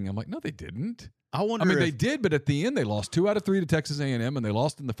started winning. I'm like, no, they didn't. I wonder. I mean, they did, but at the end, they lost 2 out of 3 to Texas A&M, and they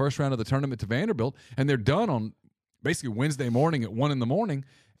lost in the first round of the tournament to Vanderbilt, and they're done on basically Wednesday morning at 1 a.m.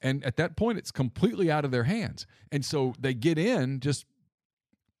 And at that point, it's completely out of their hands. And so they get in just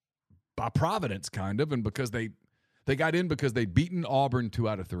by providence, kind of, and because they got in because they'd beaten Auburn 2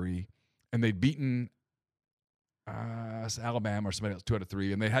 out of 3, and they'd beaten Alabama or somebody else 2 out of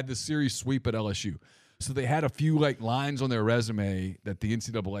 3, and they had this series sweep at LSU. So they had a few like lines on their resume that the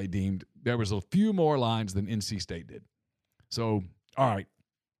NCAA deemed there was a few more lines than NC State did. So, all right,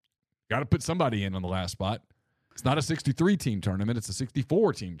 got to put somebody in on the last spot. It's not a 63-team tournament; it's a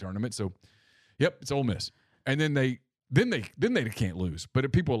 64-team tournament. So, yep, it's Ole Miss. And then they can't lose.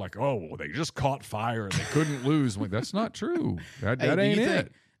 But people are like, oh, well, they just caught fire and they couldn't lose. I'm like, that's not true. That ain't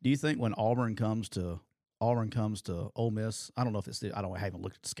it. Do you think when Auburn comes to Ole Miss, I don't know if it's I haven't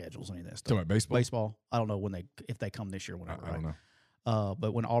looked at the schedules or any of that stuff. Talking about baseball? Baseball. I don't know if they come this year or whatever. I don't know.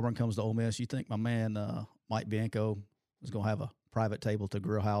 But when Auburn comes to Ole Miss, you think my man Mike Bianco is going to have a private table to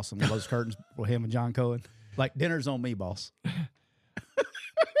Grill House and close curtains for him and John Cohen? Like, dinner's on me, boss.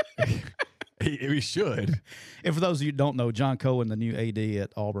 He should. And for those of you who don't know, John Cohen, the new AD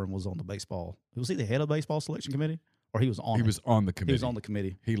at Auburn, was on the baseball. Was he the head of the baseball selection committee? Or he was on He was on the committee. He was on the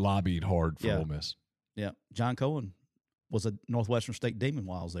committee. He lobbied hard for Ole Miss. Yeah. John Cohen was a Northwestern State Demon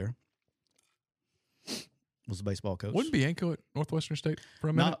while I was there. Was the baseball coach. Wasn't Bianco at Northwestern State for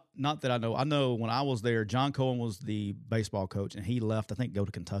a minute? Not that I know. I know when I was there, John Cohen was the baseball coach, and he left, I think, go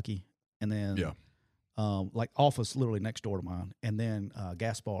to Kentucky. And then like office literally next door to mine. And then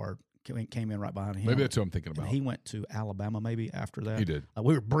Gaspard came in right behind him. Maybe that's what I'm thinking about. And he went to Alabama maybe after that. He did.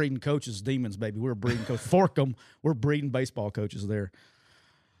 We were breeding coaches, demons, baby. We were breeding coaches. Fork them. We're breeding baseball coaches there.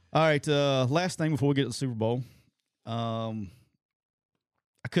 All right, last thing before we get to the Super Bowl. I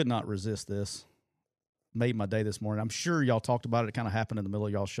could not resist this. Made my day this morning. I'm sure y'all talked about it. It kind of happened in the middle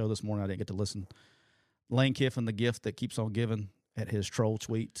of y'all's show this morning. I didn't get to listen. Lane Kiffin, the gift that keeps on giving, at his troll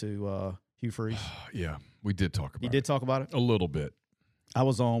tweet to Hugh Freeze. Yeah, we did talk about it. You did talk about it? A little bit. I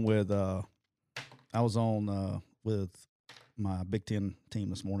was on with my Big Ten team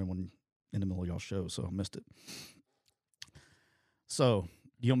this morning when in the middle of y'all's show, so I missed it. So,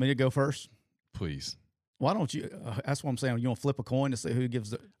 do you want me to go first? Please. Why don't you? That's what I'm saying. You want to flip a coin to see who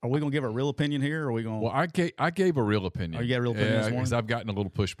gives the? Are we going to give a real opinion here, or are we going? Well, I gave a real opinion. Oh, you got a real opinion this morning? Because I've gotten a little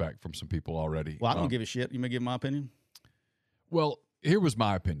pushback from some people already. Well, I don't give a shit. You may give my opinion. Well, here was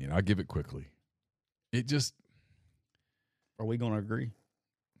my opinion. I'll give it quickly. It just. Are we going to agree?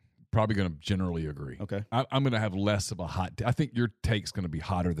 Probably going to generally agree. Okay. I'm going to have less of a hot take. I think your take's going to be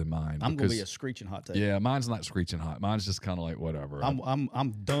hotter than mine. I'm going to be a screeching hot take. Yeah, mine's not screeching hot. Mine's just kind of like whatever.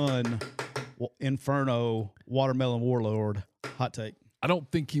 I'm done. Inferno, Watermelon Warlord, hot take. I don't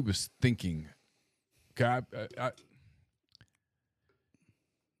think he was thinking. Okay,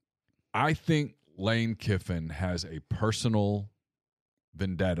 I think Lane Kiffin has a personal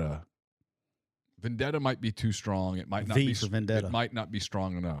vendetta. Vendetta might be too strong. It might not be for vendetta. It might not be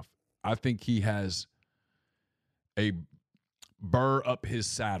strong enough. I think he has a burr up his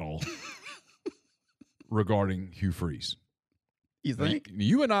saddle regarding Hugh Freeze. You think?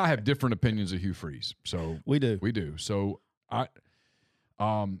 You and I have different opinions of Hugh Freeze. So we do. So because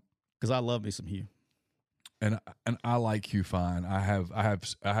I love me some Hugh. And I like Hugh fine. I have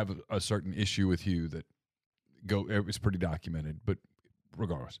a certain issue with Hugh that it's pretty documented, but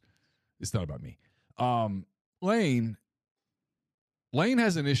regardless, it's not about me. Lane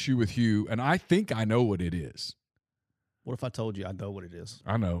has an issue with Hugh, and I think I know what it is. What if I told you I know what it is?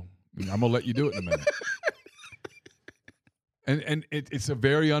 I know. I'm gonna let you do it in a minute. And it's a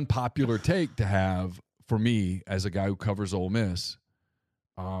very unpopular take to have for me as a guy who covers Ole Miss.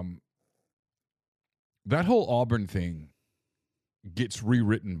 That whole Auburn thing gets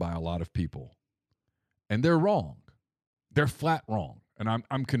rewritten by a lot of people, and they're wrong. They're flat wrong. and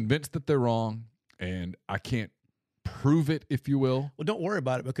I'm convinced that they're wrong, and I can't prove it, if you will. Well, don't worry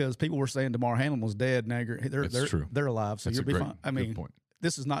about it because people were saying Damar Hamlin was dead. Now they're true. They're alive, so That's you'll be fine. I mean, good point.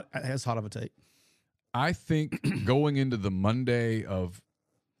 This is not as hot of a take. I think going into the Monday of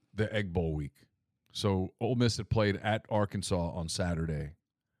the Egg Bowl week, so Ole Miss had played at Arkansas on Saturday.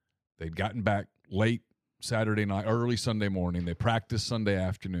 They'd gotten back late Saturday night, early Sunday morning. They practiced Sunday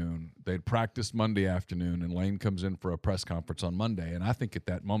afternoon. They'd practiced Monday afternoon, and Lane comes in for a press conference on Monday. And I think at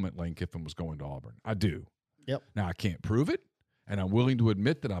that moment, Lane Kiffin was going to Auburn. I do. Yep. Now, I can't prove it, and I'm willing to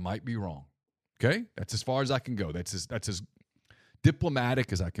admit that I might be wrong. Okay? That's as far as I can go. That's as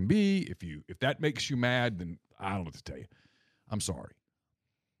diplomatic as I can be. If that makes you mad, then I don't know what to tell you. I'm sorry.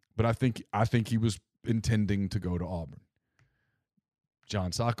 But I think he was intending to go to Auburn.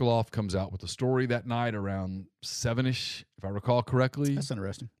 John Sokoloff comes out with a story that night around 7-ish, if I recall correctly. That's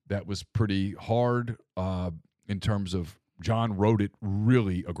interesting. That was pretty hard in terms of John wrote it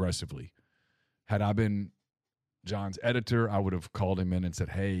really aggressively. Had I been John's editor, I would have called him in and said,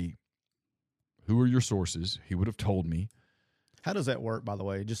 hey, who are your sources? He would have told me. How does that work, by the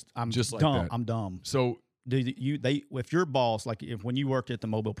way? I'm just like dumb. that. I'm dumb. So if your boss, when you worked at the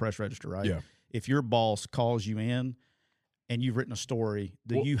Mobile Press Register, right? Yeah. If your boss calls you in and you've written a story,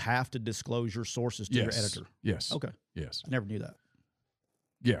 do you have to disclose your sources to your editor? Yes. Okay. Yes. I never knew that.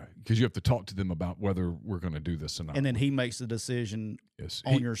 Yeah, because you have to talk to them about whether we're going to do this or not. And then he makes the decision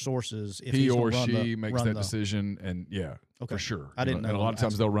on your sources. If he or she makes that decision, and okay. for sure. I didn't know. And a lot of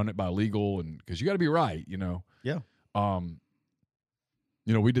times they'll run it by legal, and because you got to be right, Yeah.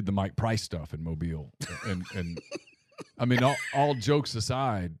 We did the Mike Price stuff in Mobile, and I mean, all jokes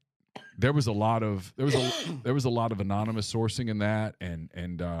aside, there was a lot of anonymous sourcing in that, and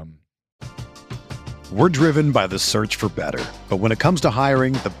We're driven by the search for better. But when it comes to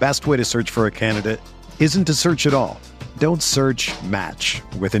hiring, the best way to search for a candidate isn't to search at all. Don't search, match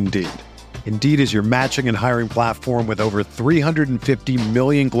with Indeed. Indeed is your matching and hiring platform with over 350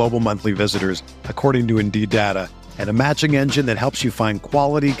 million global monthly visitors, according to Indeed data, and a matching engine that helps you find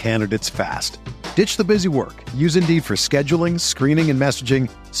quality candidates fast. Ditch the busy work. Use Indeed for scheduling, screening, and messaging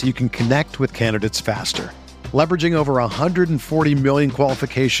so you can connect with candidates faster. Leveraging over 140 million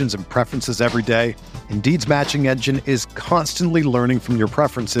qualifications and preferences every day, Indeed's matching engine is constantly learning from your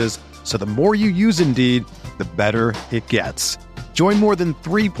preferences, so the more you use Indeed, the better it gets. Join more than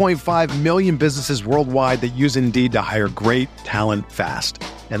 3.5 million businesses worldwide that use Indeed to hire great talent fast.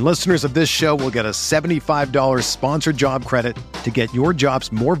 And listeners of this show will get a $75 sponsored job credit to get your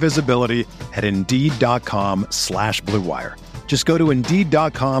jobs more visibility at Indeed.com/Blue Wire. Just go to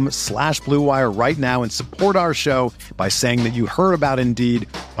Indeed.com/Blue Wire right now and support our show by saying that you heard about Indeed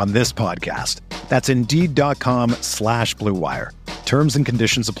on this podcast. That's Indeed.com/Blue Wire. Terms and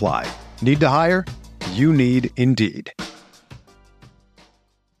conditions apply. Need to hire? You need Indeed.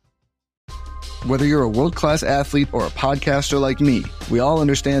 Whether you're a world-class athlete or a podcaster like me, we all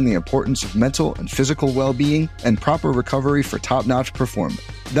understand the importance of mental and physical well-being and proper recovery for top-notch performance.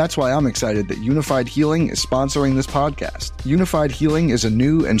 That's why I'm excited that Unified Healing is sponsoring this podcast. Unified Healing is a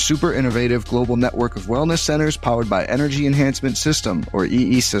new and super innovative global network of wellness centers powered by Energy Enhancement System, or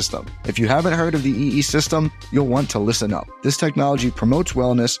EE System. If you haven't heard of the EE System, you'll want to listen up. This technology promotes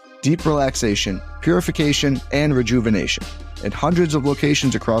wellness, deep relaxation, purification, and rejuvenation. In hundreds of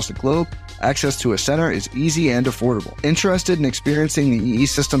locations across the globe, access to a center is easy and affordable. Interested in experiencing the EE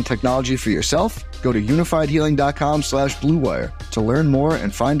System technology for yourself? Go to unifiedhealing.com/Blue Wire to learn more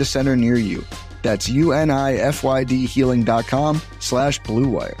and find a center near you. That's UNIFYDhealing.com/Blue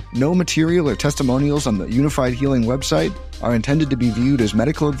Wire. No material or testimonials on the Unified Healing website are intended to be viewed as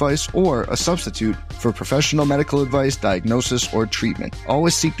medical advice or a substitute for professional medical advice, diagnosis, or treatment.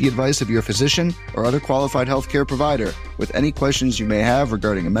 Always seek the advice of your physician or other qualified healthcare provider with any questions you may have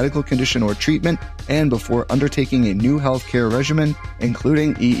regarding a medical condition or treatment and before undertaking a new healthcare regimen,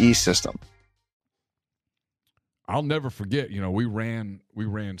 including EE System. I'll never forget, we ran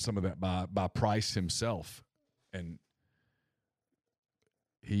some of that by Price himself, and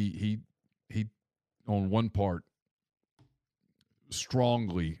he on one part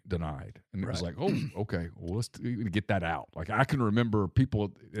strongly denied, and it was like, oh, okay, well, let's get that out. Like, I can remember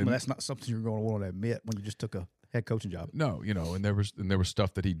people. Well, that's not something you're going to want to admit when you just took a head coaching job. No, and there was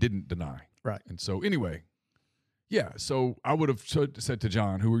stuff that he didn't deny. Right. And so anyway, yeah. So I would have said to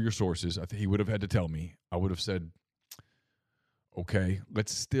John, "Who are your sources?" I think he would have had to tell me. I would have said, "Okay,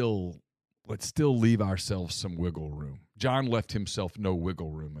 let's still leave ourselves some wiggle room." John left himself no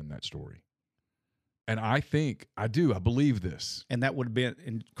wiggle room in that story. And I believe this. And that would have been,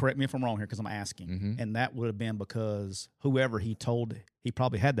 and correct me if I'm wrong here because I'm asking, and that would have been because whoever he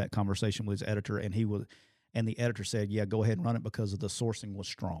probably had that conversation with his editor, and he was, and the editor said, yeah, go ahead and run it because of the sourcing was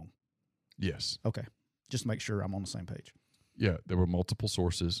strong. Yes. Okay. Just make sure I'm on the same page. Yeah, there were multiple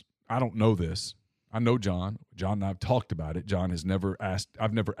sources. I don't know this. I know John. John and I have talked about it. John has never asked.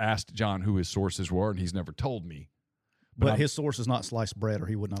 I've never asked John who his sources were, and he's never told me. But his source is not sliced bread, or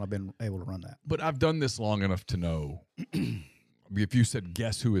he would not have been able to run that. But I've done this long enough to know. If you said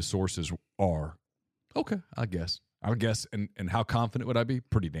guess who his sources are, okay, I guess. I would guess. And how confident would I be?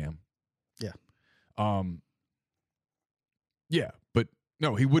 Pretty damn. Yeah. Yeah, but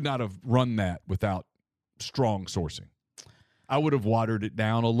no, he would not have run that without strong sourcing. I would have watered it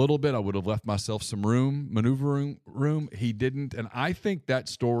down a little bit. I would have left myself some maneuvering room. He didn't, and I think that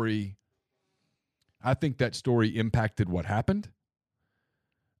story impacted what happened.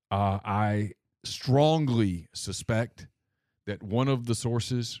 I strongly suspect that one of the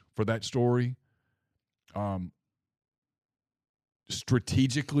sources for that story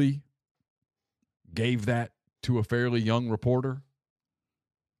strategically gave that to a fairly young reporter,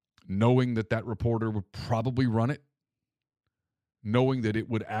 knowing that reporter would probably run it, knowing that it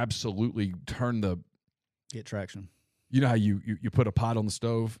would absolutely get traction. You know how you put a pot on the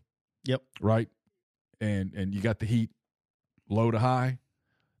stove? Yep. Right? And you got the heat low to high.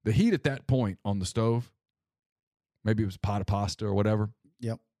 The heat at that point on the stove, maybe it was a pot of pasta or whatever.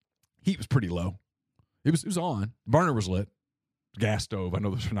 Yep. Heat was pretty low. It was on. The burner was lit. Gas stove. I know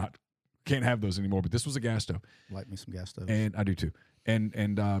those are not, can't have those anymore, but this was a gas stove. Like me some gas stoves. And I do too. And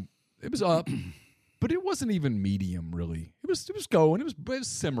it was up, but it wasn't even medium really. It was going. It was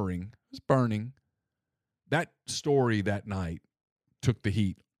simmering. It was burning. That story that night took the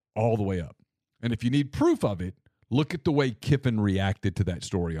heat all the way up. And if you need proof of it, look at the way Kiffin reacted to that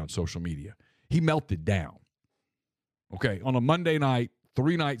story on social media. He melted down. Okay, on a Monday night,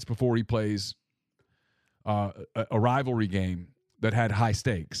 3 nights before he plays a rivalry game that had high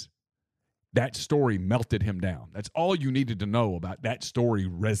stakes, that story melted him down. That's all you needed to know about that story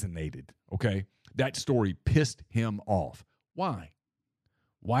resonated, okay? That story pissed him off. Why?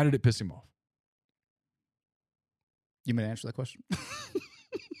 Why did it piss him off? You may answer that question.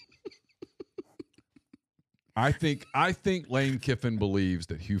 I think Lane Kiffin believes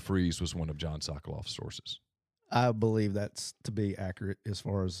that Hugh Freeze was one of John Sokoloff's sources. I believe that's to be accurate as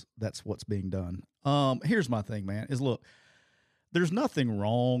far as that's what's being done. Here's my thing, man, is look, there's nothing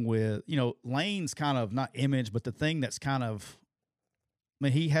wrong with, Lane's kind of not image, but the thing that's kind of,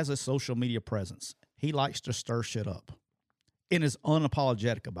 he has a social media presence. He likes to stir shit up and is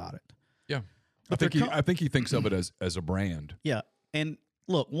unapologetic about it. Yeah. I think he thinks of it as a brand. Yeah. And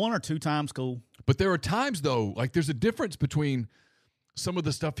look, 1 or 2 times, cool. But there are times, though, like there's a difference between some of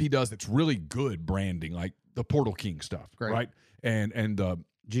the stuff he does that's really good branding, like the Portal King stuff, Great. right? And the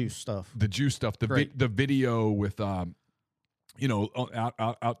juice stuff, the video with out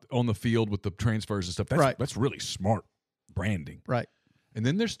on the field with the transfers and stuff. That's, right. That's really smart branding, right? And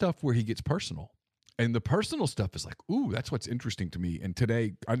then there's stuff where he gets personal, and the personal stuff is like, ooh, that's what's interesting to me. And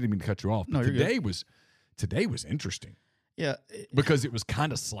today, I didn't mean to cut you off. But today was interesting. Yeah, because it was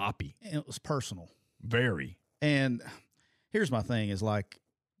kind of sloppy. And it was personal. Very. And here's my thing is like,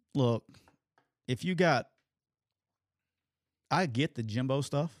 look, if you got, I get the Jimbo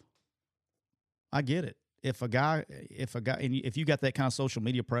stuff. I get it. If you got that kind of social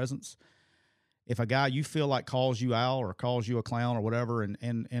media presence, if a guy you feel like calls you out or calls you a clown or whatever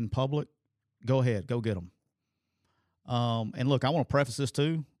in public, go ahead, go get them. And look, I want to preface this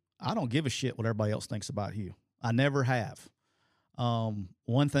too. I don't give a shit what everybody else thinks about you. I never have.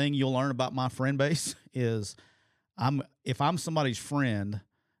 One thing you'll learn about my friend base is if I'm somebody's friend,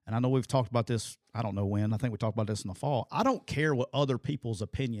 and I know we've talked about this, I don't know when, I think we talked about this in the fall. I don't care what other people's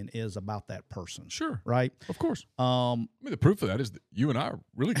opinion is about that person. Sure. Right? Of course. The proof of that is that you and I are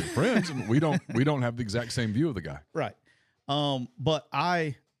really good friends, and we don't have the exact same view of the guy. Right. But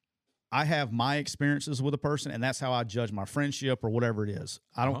I have my experiences with a person, and that's how I judge my friendship or whatever it is.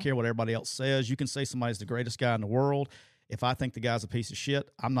 I don't care what everybody else says. You can say somebody's the greatest guy in the world. If I think the guy's a piece of shit,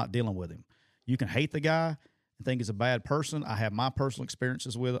 I'm not dealing with him. You can hate the guy and think he's a bad person. I have my personal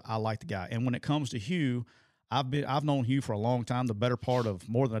experiences with it. I like the guy. And when it comes to Hugh, I've known Hugh for a long time, the better part of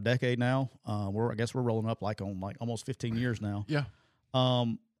more than a decade now. I guess we're rolling up like almost 15 years now. Yeah.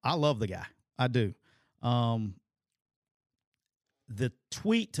 I love the guy. I do. The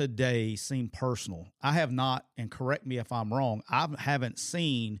tweet today seemed personal. I have not, and correct me if I'm wrong, I haven't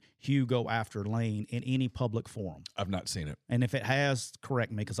seen Hugh go after Lane in any public forum. I've not seen it. And if it has,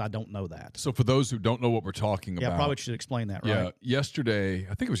 correct me because I don't know that. So for those who don't know what we're talking about. Yeah, I probably should explain that, right? Yeah, yesterday,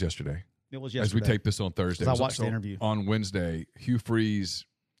 I think it was yesterday. It was yesterday. As we tape this on Thursday. I watched the interview. On Wednesday, Hugh Freeze.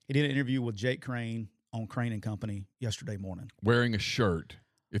 He did an interview with Jake Crane on Crane & Company yesterday morning. Wearing a shirt.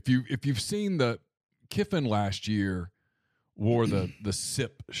 If you've seen the Kiffin last year wore the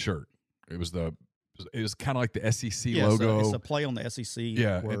SIP shirt. It was kind of like the SEC logo. It's a play on the SEC.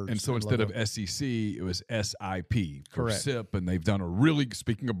 Yeah, words and so instead logo. of SEC, it was SIP for Correct. SIP, and they've done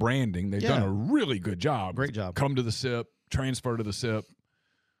speaking of branding, they've done a really good job. Great job. Come to the SIP, transfer to the SIP,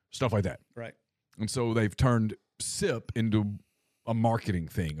 stuff like that. Right. And so they've turned SIP into a marketing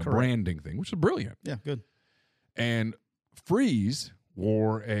thing, a branding thing, which is brilliant. Yeah, good. And Freeze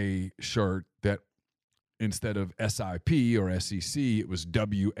wore a shirt that instead of SIP or SEC, it was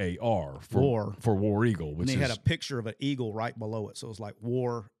WAR for War Eagle. Which And he had a picture of an eagle right below it, so it was like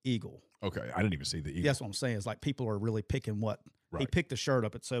War Eagle. Okay, I didn't even see the eagle. That's what I'm saying. It's like people are really picking what he Right. picked the shirt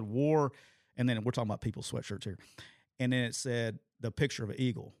up. It said War, and then we're talking about people's sweatshirts here, and then it said the picture of an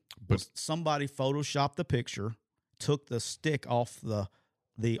eagle. But Somebody photoshopped the picture, took the stick off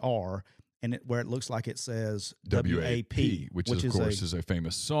the R, and where it looks like it says WAP, which is, of course, is a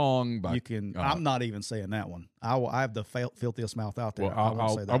famous song by. You can. I'm not even saying that one. I have the filthiest mouth out there. Well, I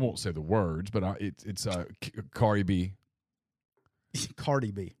won't say that. I won't say the words, but it's Cardi B.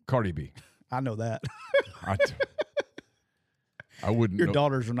 Cardi B. Cardi B. I know that. I wouldn't. Your know,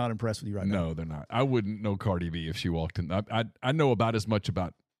 daughters are not impressed with you right now. No, they're not. I wouldn't know Cardi B if she walked in. I know about as much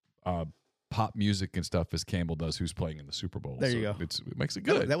about pop music and stuff as Campbell does, who's playing in the Super Bowl. There you go. It makes it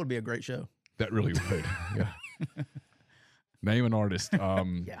good. That would be a great show. That really would. Yeah. Name an artist.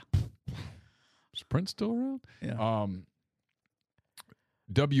 Yeah. Is Prince still around? Yeah.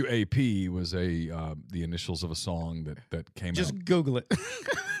 WAP was the initials of a song that came Just out. Google it.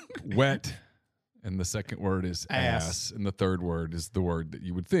 Wet, and the second word is ass, and the third word is the word that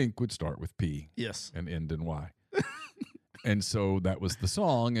you would think would start with P Yes. and end in Y. And so that was the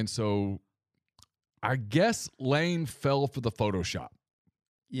song, and so I guess Lane fell for the Photoshop.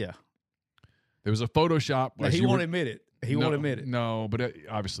 Yeah. There was a Photoshop. Now, he won't admit it. He won't admit it. No, but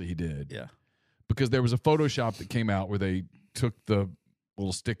obviously he did. Yeah. Because there was a Photoshop that came out where they took the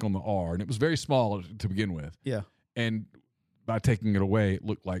little stick on the R, and it was very small to begin with. Yeah. And by taking it away, it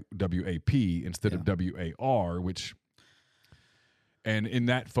looked like WAP instead of WAR, and in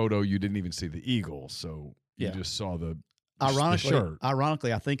that photo, you didn't even see the eagle. So you just saw the shirt.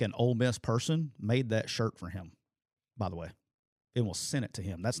 Ironically, I think an Ole Miss person made that shirt for him, by the way. It will send it to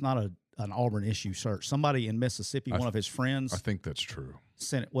him. That's not an Auburn issue shirt. Somebody in Mississippi, one of his friends. I think that's true.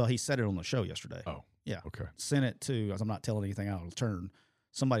 Sent it. Well, he said it on the show yesterday. Oh. Yeah. Okay. Sent it to, as I'm not telling anything out of turn,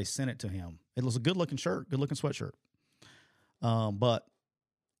 somebody sent it to him. It was a good-looking shirt, good-looking sweatshirt. But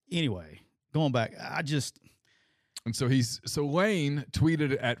anyway, going back, And so Lane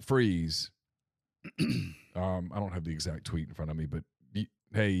tweeted at Freeze. I don't have the exact tweet in front of me, but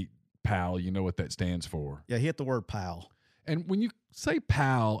hey, pal, you know what that stands for. Yeah, he hit the word pal. And when you say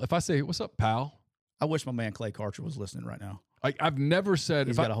pal, if I say, what's up, pal? I wish my man Clay Karcher was listening right now. I've never said.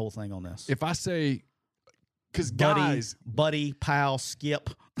 He's got a whole thing on this. If I say, because buddy, pal, skip.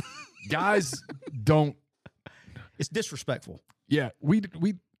 Guys don't. It's disrespectful. Yeah, we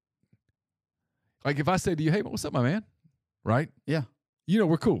like if I say to you, hey, what's up, my man? Right? Yeah. You know,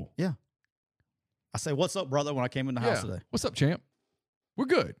 we're cool. Yeah. I say, what's up, brother, when I came in the house today. What's up, champ? We're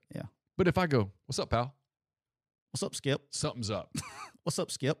good. Yeah. But if I go, what's up, pal? What's up, Skip? Something's up. What's up,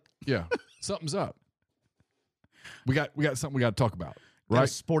 Skip? Yeah. Something's up. We got something we got to talk about. Right? Got a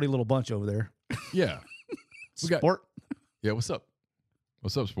sporty little bunch over there. Yeah. Sport. Yeah, what's up?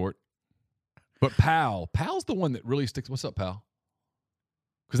 What's up, sport? But pal's the one that really sticks. What's up, pal?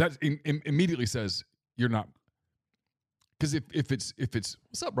 Because that immediately says you're not. Because if it's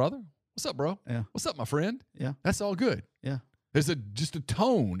what's up, brother? What's up, bro? Yeah. What's up, my friend? Yeah. That's all good. Yeah. There's just a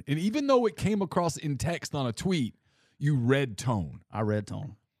tone, and even though it came across in text on a tweet, you read tone. I read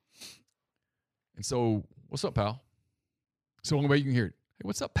tone. And so, what's up, pal? So only way you can hear it. Hey,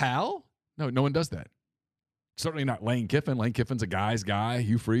 what's up, pal? No one does that. Certainly not Lane Kiffin. Lane Kiffin's a guy's guy.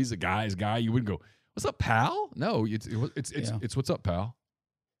 Hugh Freeze, a guy's guy. You wouldn't go, what's up, pal? No, it's what's up, pal?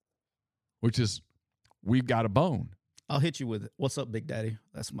 Which is, we've got a bone. I'll hit you with it. What's up, Big Daddy?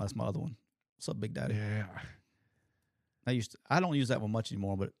 That's my other one. What's up, Big Daddy? Yeah. I don't use that one much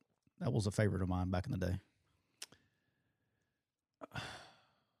anymore, but that was a favorite of mine back in the day.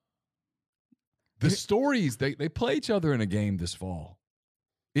 The stories, they play each other in a game this fall.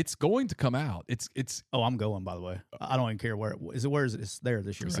 It's going to come out. It's. Oh, I'm going, by the way. I don't even care where it is. Where is it? It's there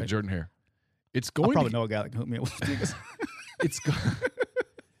this year, It's right? a Jordan Hare. It's I going. probably know a guy that can hook me up with tickets.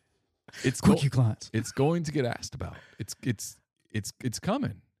 It's Quickie clients. It's going to get asked about. It's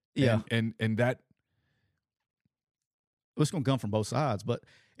coming. Yeah. And that. It's going to come from both sides. But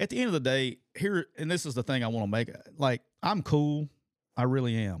at the end of the day, here, and this is the thing I want to make. Like, I'm cool. I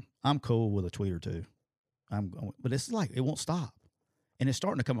really am. I'm cool with a tweet or two. But it's like, it won't stop. And it's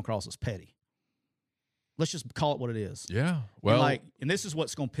starting to come across as petty. Let's just call it what it is. Yeah. Well, and this is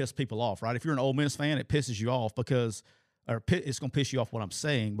what's going to piss people off, right? If you're an Ole Miss fan, it pisses you off it's going to piss you off what I'm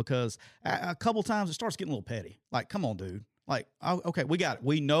saying, because a couple times it starts getting a little petty. Like, come on, dude. Like, okay, we got it.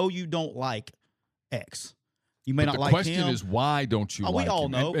 We know you don't like X. You may not like him. The question is, why don't you like him? We all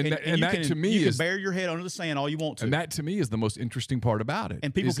know. And that to me you is, can bury your head under the sand all you want to. and that to me is the most interesting part about it.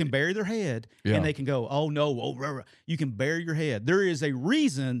 And people can bury their head, and they can go, oh, no. You can bury your head. There is a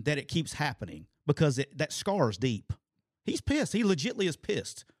reason that it keeps happening, because that scar is deep. He's pissed. He legitimately is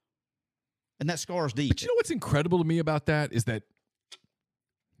pissed. And that scar is deep. But you know what's incredible to me about that is that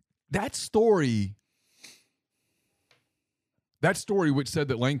story which said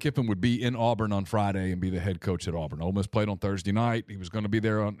that Lane Kiffin would be in Auburn on Friday and be the head coach at Auburn. Ole Miss played on Thursday night. He was going to be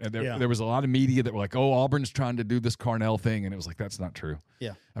there. There was a lot of media that were like, oh, Auburn's trying to do this Carnell thing. And it was like, that's not true.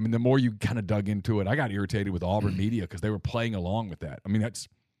 Yeah. I mean, the more you kind of dug into it, I got irritated with Auburn media because they were playing along with that. I mean,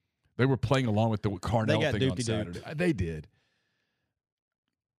 they were playing along with the Carnell thing on Saturday. They did.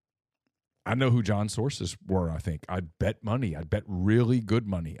 I know who John's sources were, I think. I'd bet money. I'd bet really good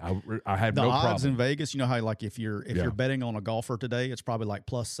money. I had no problem. The odds in Vegas, you know how, like, if you're betting on a golfer today, it's probably like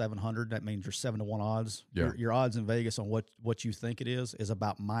plus 700. That means you're 7-1 odds. Yeah. Your odds in Vegas on what you think it is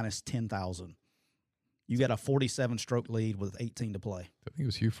about minus 10,000. You got a 47-stroke lead with 18 to play. I think it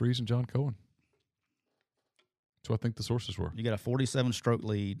was Hugh Freeze and John Cohen. That's what I think the sources were. You got a 47-stroke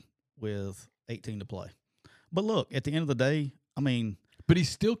lead with 18 to play. But look, at the end of the day, I mean, but he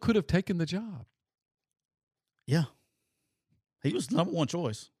still could have taken the job. Yeah. He was the number one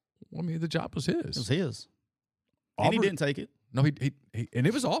choice. Well, I mean, the job was his. It was his. Auburn, and he didn't take it. No, he and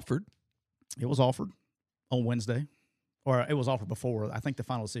it was offered. It was offered on Wednesday. Or it was offered before. I think the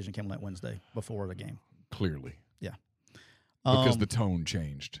final decision came on that Wednesday before the game. Clearly. Yeah. Because the tone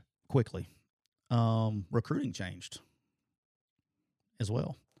changed. Quickly. Recruiting changed as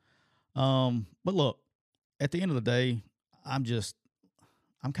well. But look, at the end of the day, I'm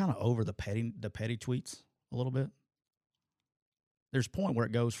kind of over the petty tweets a little bit. There's a point where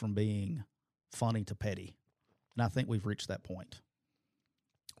it goes from being funny to petty, and I think we've reached that point.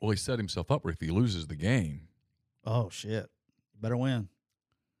 Well, he set himself up where if he loses the game, oh shit, better win.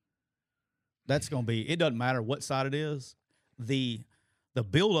 That's going to be. It doesn't matter what side it is. The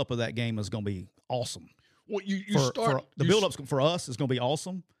build up of that game is going to be awesome. Well, the build up for us is going to be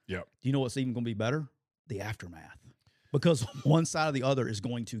awesome. Yep. Do you know what's even going to be better? The aftermath. Because one side or the other is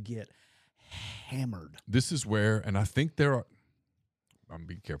going to get hammered. This is where, and I think I'm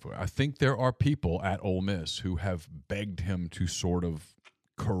being careful. I think there are people at Ole Miss who have begged him to sort of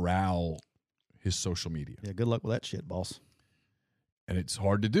corral his social media. Yeah, good luck with that shit, boss. And it's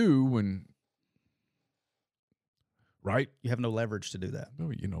hard to do when, right? You have no leverage to do that.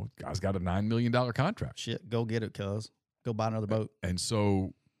 Well, you know, guy's got a $9 million contract. Shit, go get it, cuz. Go buy another boat. And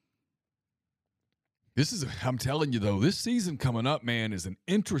so I'm telling you, though, this season coming up, man, is an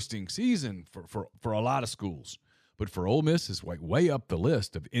interesting season for a lot of schools. But for Ole Miss, is like way up the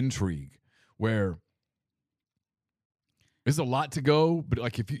list of intrigue, where there's a lot to go. But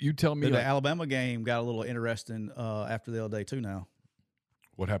like, if you tell me, the Alabama game got a little interesting after the other day too. Now,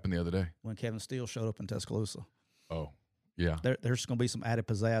 what happened the other day when Kevin Steele showed up in Tuscaloosa? Oh, yeah. There's going to be some added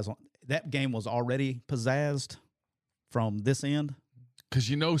pizzazz. That game was already pizzazzed from this end. Because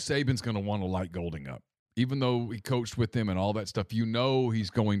you know Saban's going to want to light Golding up. Even though he coached with him and all that stuff, you know he's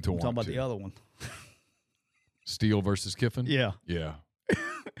going to want to. Talking about the other one. Steele versus Kiffin? Yeah. Yeah.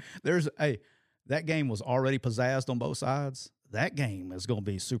 That game was already pizzazzed on both sides. That game is going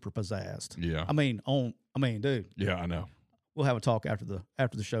to be super pizzazzed. Yeah. I mean, dude. Yeah, I know. We'll have a talk after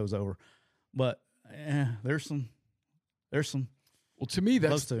the show's over. But there's some. Well, to me,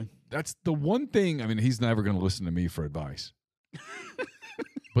 that's the one thing. I mean, he's never going to listen to me for advice.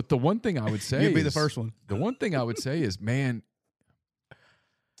 But the one thing I would say You'd be the first one. The one thing I would say is, man,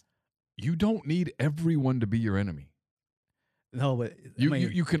 you don't need everyone to be your enemy. No, but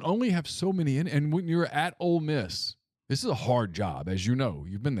you can only have so many and when you're at Ole Miss, this is a hard job, as you know.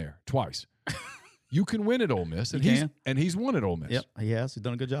 You've been there twice. You can win at Ole Miss, and he's won at Ole Miss. Yep, he has. He's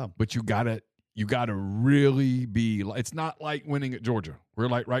done a good job. But you gotta really be. It's not like winning at Georgia. We're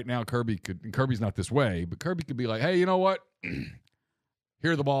like right now. Kirby's not this way, but Kirby could be like, hey, you know what?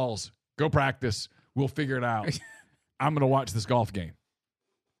 Here are the balls. Go practice. We'll figure it out. I'm going to watch this golf game.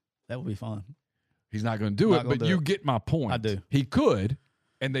 That would be fun. He's not going to do it, but you get my point. I do. He could,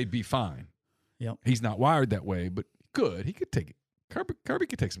 and they'd be fine. Yep. He's not wired that way, but he could. He could take it. Kirby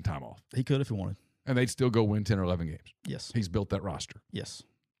could take some time off. He could if he wanted. And they'd still go win 10 or 11 games. Yes. He's built that roster. Yes.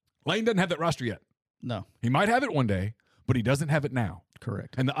 Lane doesn't have that roster yet. No. He might have it one day, but he doesn't have it now.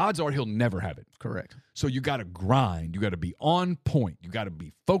 Correct. And the odds are he'll never have it. Correct. So you got to grind. You got to be on point. You got to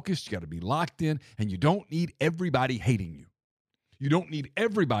be focused. You got to be locked in. And you don't need everybody hating you. You don't need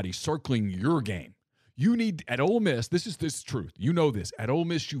everybody circling your game. You need, at Ole Miss, this is truth. You know this. At Ole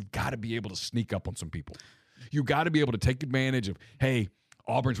Miss, you've got to be able to sneak up on some people. You got to be able to take advantage of, hey,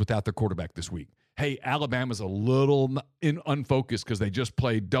 Auburn's without their quarterback this week. Hey, Alabama's a little unfocused because they just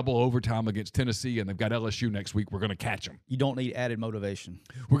played double overtime against Tennessee and they've got LSU next week. We're going to catch them. You don't need added motivation.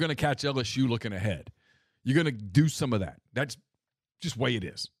 We're going to catch LSU looking ahead. You're going to do some of that. That's just the way it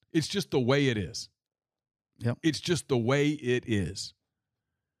is. It's just the way it is. Yep. It's just the way it is.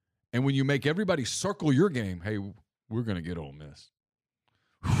 And when you make everybody circle your game, hey, we're going to get Ole Miss.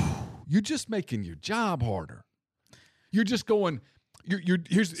 You're just making your job harder. You're just going –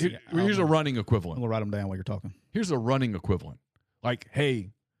 here's a running equivalent. I'm going to write them down while you're talking. Here's a running equivalent. Like,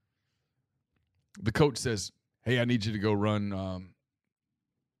 hey, the coach says, hey, I need you to go run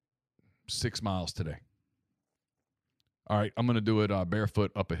 6 miles today. All right, I'm going to do it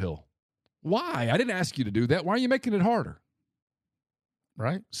barefoot up a hill. Why? I didn't ask you to do that. Why are you making it harder?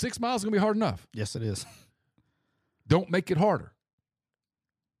 Right? 6 miles is going to be hard enough. Yes, it is. Don't make it harder.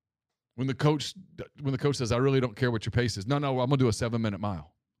 When the coach says, I really don't care what your pace is. No, I'm going to do a 7-minute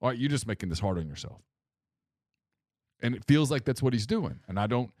mile. All right, you're just making this hard on yourself. And it feels like that's what he's doing. And I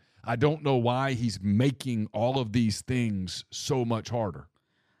don't know why he's making all of these things so much harder.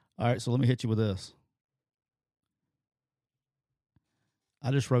 All right, so let me hit you with this.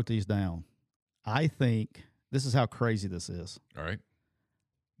 I just wrote these down. I think this is how crazy this is. All right.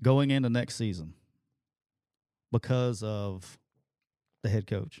 Going into next season, because of the head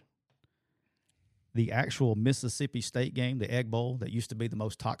coach, the actual Mississippi State game, the Egg Bowl, that used to be the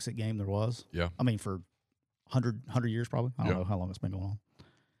most toxic game there was. Yeah. I mean, for 100 years probably. I don't know how long it's been going on.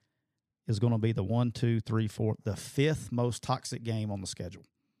 Is going to be the 1, 2, 3, 4, the 5th most toxic game on the schedule.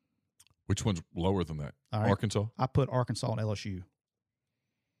 Which one's lower than that? All right. Arkansas? I put Arkansas and LSU.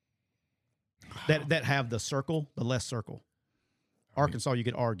 That have the circle, the less circle. Arkansas, you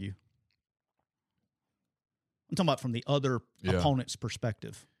could argue. I'm talking about from the other opponent's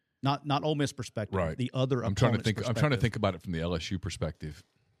perspective, not Ole Miss perspective. Right. The other I'm trying to think about it from the LSU perspective.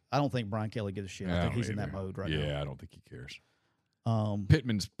 I don't think Brian Kelly gives a shit. I think he's in that mode right now. Yeah, I don't think he cares.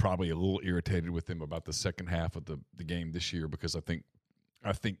 Pittman's probably a little irritated with him about the second half of the game this year because I think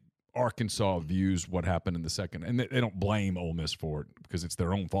Arkansas views what happened in the second, and they don't blame Ole Miss for it because it's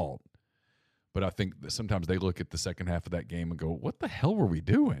their own fault. But I think that sometimes they look at the second half of that game and go, what the hell were we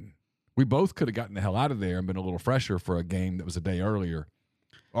doing? We both could have gotten the hell out of there and been a little fresher for a game that was a day earlier.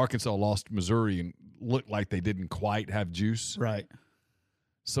 Arkansas lost Missouri and looked like they didn't quite have juice. Right.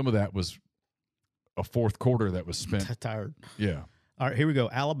 Some of that was a fourth quarter that was spent. Tired. Yeah. All right, here we go.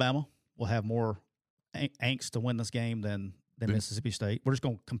 Alabama will have more angst to win this game than Mississippi State. We're just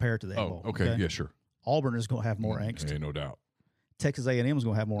going to compare it to the Egg Bowl. Okay. Yeah, sure. Auburn is going to have more angst. Hey, no doubt. Texas A&M is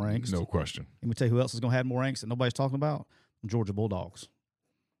going to have more angst. No question. Let me tell you who else is going to have more angst that nobody's talking about. Georgia Bulldogs.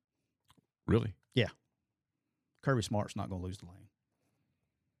 Really? Yeah. Kirby Smart's not going to lose the lane.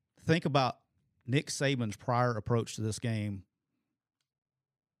 Think about Nick Saban's prior approach to this game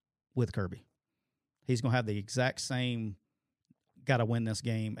with Kirby. He's going to have the exact same got to win this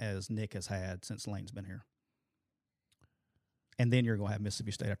game as Nick has had since Lane's been here. And then you're going to have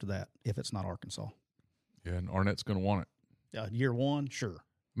Mississippi State after that if it's not Arkansas. Yeah, and Arnett's going to want it. Year one, sure.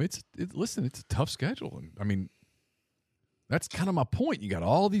 I mean, listen, it's a tough schedule. And I mean, that's kind of my point. You got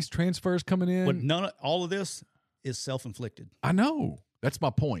all these transfers coming in. But all of this is self-inflicted. I know. That's my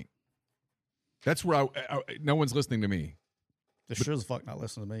point. That's where no one's listening to me. They're sure as fuck not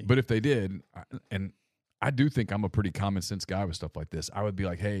listening to me. But if they did, and I do think I'm a pretty common sense guy with stuff like this, I would be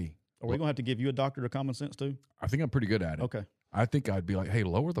like, hey. Are we going to have to give you a doctorate of common sense too? I think I'm pretty good at it. Okay. I think I'd be like, hey,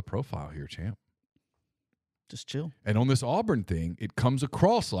 lower the profile here, champ. Just chill. And on this Auburn thing, it comes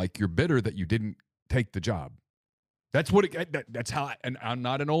across like you're bitter that you didn't take the job. That's what that's how. And I'm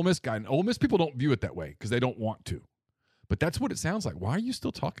not an Ole Miss guy. And Ole Miss people don't view it that way because they don't want to. But that's what it sounds like. Why are you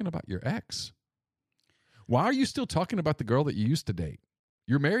still talking about your ex? Why are you still talking about the girl that you used to date?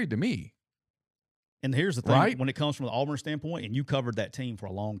 You're married to me. And here's the thing: right? When it comes from the Auburn standpoint, and you covered that team for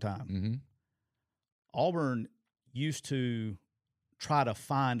a long time, mm-hmm. Auburn used to try to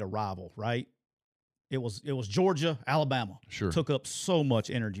find a rival, right? It was Georgia, Alabama. Sure. Took up so much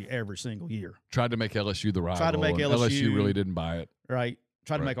energy every single year. Tried to make LSU the rival. Tried to make LSU really didn't buy it. Right.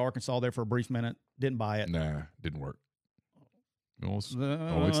 Tried to make Arkansas there for a brief minute. Didn't buy it. Nah, didn't work.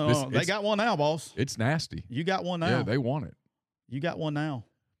 They got one now, boss. It's nasty. You got one now. Yeah, they want it. You got one now.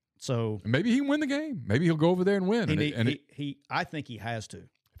 So maybe he can win the game. Maybe he'll go over there and win. I think he has to.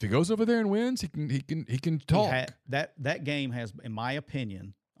 If he goes over there and wins, he can talk. That game has, in my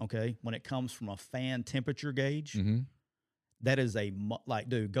opinion, okay, when it comes from a fan temperature gauge, that is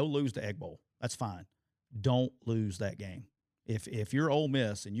dude, go lose the Egg Bowl. That's fine. Don't lose that game. If you're Ole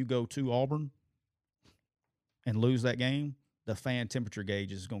Miss and you go to Auburn and lose that game, the fan temperature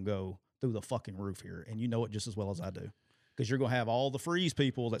gauge is going to go through the fucking roof here, and you know it just as well as I do. Because you're going to have all the Freeze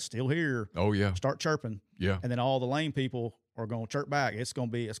people that's still here. Oh yeah, start chirping. Yeah, and then all the Lane people are going to chirp back. It's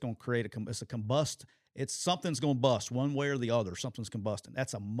going to create it's a combust. It's something's going to bust one way or the other. Something's combusting.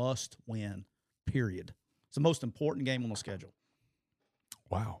 That's a must win. Period. It's the most important game on the schedule.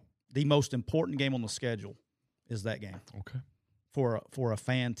 Wow. The most important game on the schedule is that game. Okay. For a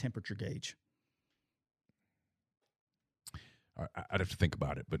fan temperature gauge. I'd have to think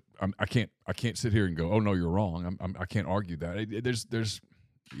about it, but I can't sit here and go, oh no, you're wrong. I can't argue that.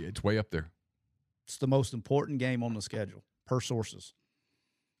 It's way up there. It's the most important game on the schedule per sources.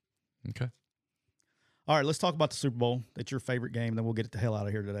 Okay. All right, let's talk about the Super Bowl. That's your favorite game. Then we'll get the hell out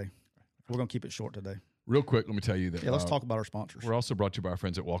of here today. We're going to keep it short today. Real quick, let me tell you that. Yeah, let's talk about our sponsors. We're also brought to you by our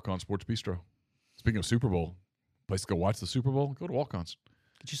friends at Walk-On Sports Bistro. Speaking of Super Bowl, place to go watch the Super Bowl, go to Walk-Ons.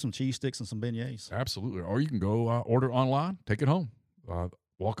 Get you some cheese sticks and some beignets. Absolutely. Or you can go order online, take it home.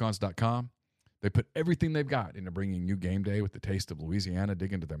 Walkons.com. They put everything they've got into bringing you game day with the taste of Louisiana.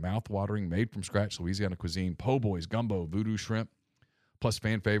 Dig into their mouth-watering, made-from-scratch Louisiana cuisine, po' boys, gumbo, voodoo shrimp, plus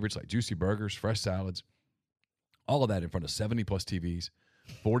fan favorites like juicy burgers, fresh salads. All of that in front of 70-plus TVs,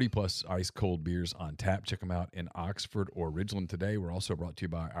 40-plus ice-cold beers on tap. Check them out in Oxford or Ridgeland today. We're also brought to you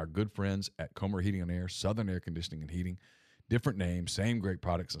by our good friends at Comer Heating and Air, Southern Air Conditioning and Heating. Different names, same great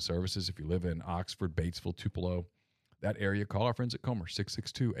products and services. If you live in Oxford, Batesville, Tupelo, that area, call our friends at Comer,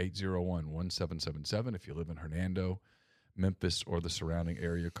 662-801-1777. If you live in Hernando, Memphis, or the surrounding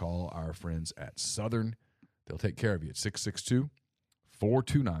area, call our friends at Southern. They'll take care of you at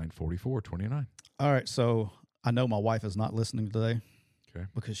 662-429-4429. All right, so I know my wife is not listening today. Okay.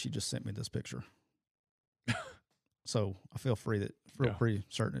 Because she just sent me this picture. So I feel pretty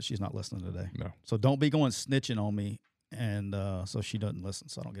certain that she's not listening today. No. So don't be going snitching on me, and so she doesn't listen,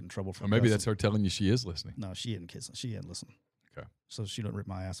 so I don't get in trouble for. Or maybe that's her telling you she is listening. No, she isn't kissing. She isn't listening. Okay. So she doesn't rip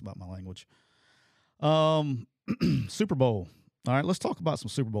my ass about my language. Super Bowl. All right, let's talk about some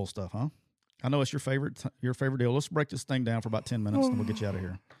Super Bowl stuff, huh? I know it's your favorite deal. Let's break this thing down for about 10 minutes, and we'll get you out of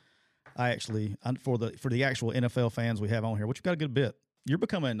here. For the actual NFL fans we have on here, which we got a good bit. You're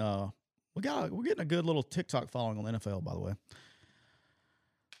becoming we're getting a good little TikTok following on the NFL, by the way.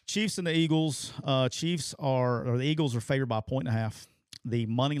 Chiefs and the Eagles. The Eagles are favored by 1.5. The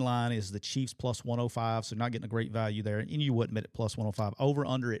money line is the Chiefs plus 105, so you're not getting a great value there. And you wouldn't bet it plus 105. Over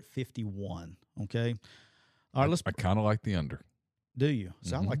under at 51. Okay. All right, I kind of like the under. Do you?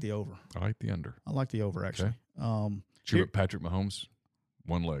 So I like the over. I like the under. I like the over, actually. Okay. Cheer up Patrick Mahomes,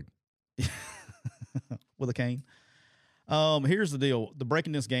 one leg. With a cane. Here's the deal.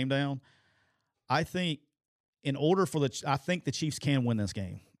 Breaking this game down, I think I think the Chiefs can win this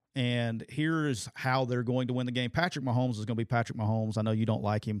game. And here's how they're going to win the game. Patrick Mahomes is going to be Patrick Mahomes. I know you don't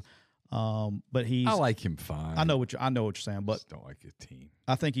like him, but I like him fine. I know what you're saying, but just don't like his team.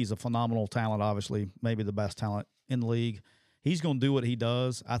 I think he's a phenomenal talent. Obviously, maybe the best talent in the league. He's going to do what he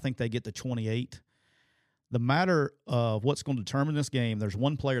does. I think they get to 28. The matter of what's going to determine this game, there's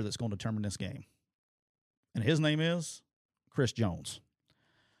one player that's going to determine this game, and his name is Chris Jones.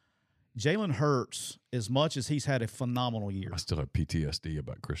 Jalen Hurts, as much as he's had a phenomenal year. I still have PTSD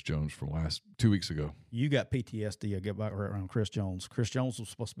about Chris Jones from 2 weeks ago. You got PTSD about right around Chris Jones. Chris Jones was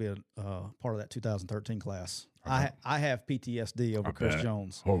supposed to be a part of that 2013 class. I have PTSD over Chris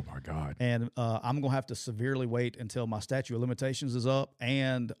Jones. Oh, my God. And I'm going to have to severely wait until my statute of limitations is up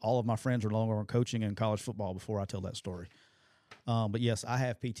and all of my friends are no longer coaching in college football before I tell that story. But, yes, I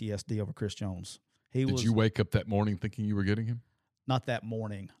have PTSD over Chris Jones. Did you wake up that morning thinking you were getting him? Not that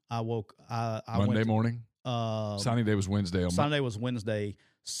morning. I woke. Monday morning. Sunny day was Wednesday. Sunday was Wednesday.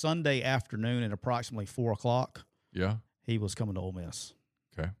 Sunday afternoon at approximately 4:00. Yeah, he was coming to Ole Miss.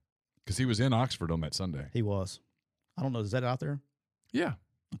 Okay, because he was in Oxford on that Sunday. He was. I don't know. Is that out there? Yeah.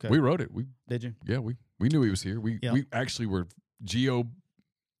 Okay. We wrote it. Did you? Yeah. We knew he was here. We actually were geo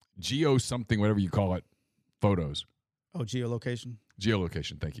something, whatever you call it, photos. Oh, geolocation.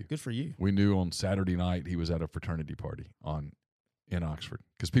 Geolocation. Thank you. Good for you. We knew on Saturday night he was at a fraternity party in Oxford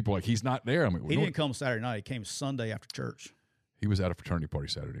because people were like, he's not there. I mean, he didn't come Saturday night. He came Sunday after church. He was at a fraternity party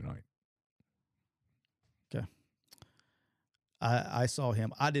Saturday night. Okay. I saw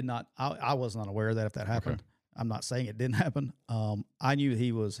him. I did not. I was not aware of that if that happened. Okay. I'm not saying it didn't happen. I knew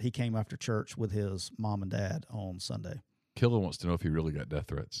he came after church with his mom and dad on Sunday. Killer wants to know if he really got death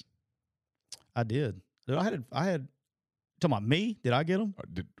threats. I did. I had Talking about me? Did I get them?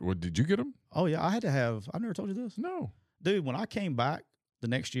 Did you get them? Oh, yeah. I never told you this. No. Dude, when I came back the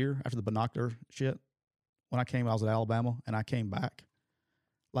next year after the binocular shit, when I was at Alabama and I came back,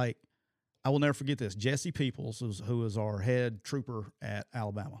 like, I will never forget this. Jesse Peoples, who was our head trooper at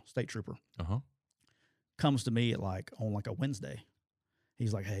Alabama, state trooper, comes to me on a Wednesday.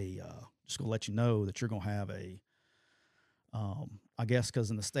 He's like, hey, just going to let you know that you're going to have I guess because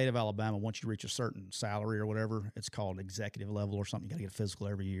in the state of Alabama, once you reach a certain salary or whatever, it's called executive level or something. You got to get a physical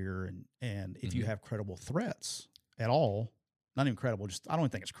every year. And if you have credible threats at all, not even credible, I don't even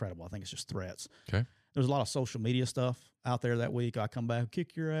think it's credible. I think it's just threats. Okay. There's a lot of social media stuff out there that week. I come back,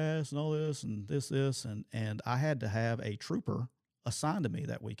 kick your ass and all this and this. And I had to have a trooper assigned to me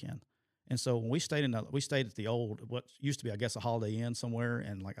that weekend. And so when we stayed at the old, what used to be, I guess, a Holiday Inn somewhere.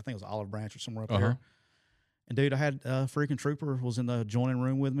 And I think it was Olive Branch or somewhere up there. And dude, I had a freaking trooper was in the adjoining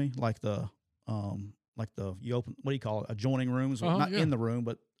room with me, you open, what do you call it? Adjoining rooms, not in the room,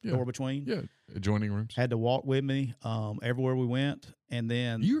 but door between. Yeah, adjoining rooms. Had to walk with me everywhere we went. And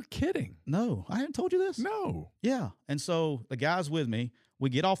then. You're kidding. No, I hadn't told you this. No. Yeah. And so the guy's with me. We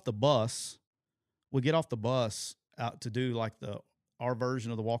get off the bus out to do our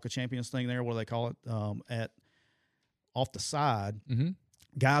version of the Walk of Champions thing there, what do they call it? Off the side. Mm-hmm.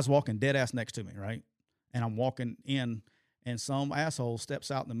 Guy's walking dead ass next to me, right? And I'm walking in, and some asshole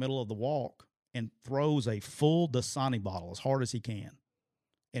steps out in the middle of the walk and throws a full Dasani bottle as hard as he can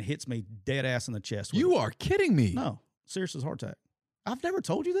and hits me dead ass in the chest. You are kidding me. No. Serious as heart attack. I've never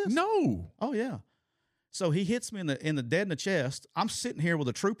told you this? No. Oh, yeah. So he hits me in the dead in the chest. I'm sitting here with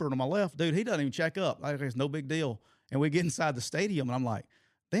a trooper to my left. Dude, he doesn't even check up. It's no big deal. And we get inside the stadium, and I'm like,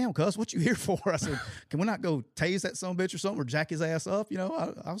 damn, cuz, what you here for? I said, can we not go tase that son of a bitch or something or jack his ass up?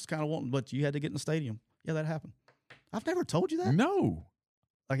 I was kind of wanting, but you had to get in the stadium. Yeah, that happened. I've never told you that. No.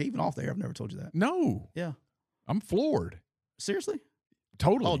 Even off there, I've never told you that. No. Yeah. I'm floored. Seriously?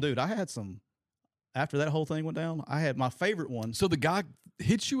 Totally. Oh, dude, I had some. After that whole thing went down, I had my favorite one. So the guy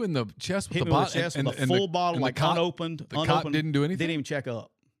hits you in the chest with hit the me with bottle, the chest with a full bottle, unopened. The cop didn't do anything. Didn't even check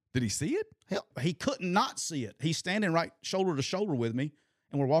up. Did he see it? Hell, he could not see it. He's standing right shoulder to shoulder with me,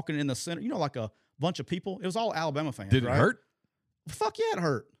 and we're walking in the center. Like a bunch of people. It was all Alabama fans. Did it hurt? Fuck yeah, it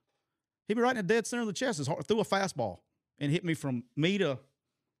hurt. Hit me right in the dead center of the chest. Threw a fastball and hit me from me to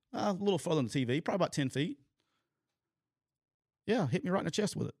a little further than the TV, probably about 10 feet. Yeah, hit me right in the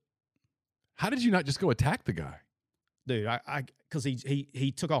chest with it. How did you not just go attack the guy? Dude, because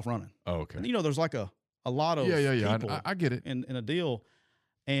he took off running. Oh, okay. And, there's a lot of people I get it. in a deal,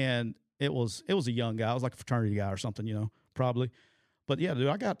 and it was a young guy. It was like a fraternity guy or something, probably. But yeah, dude,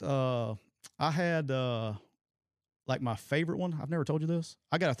 I had my favorite one. I've never told you this.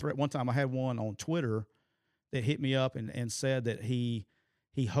 I got a threat one time. I had one on Twitter that hit me up and said that he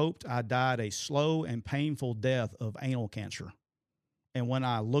hoped I died a slow and painful death of anal cancer. And when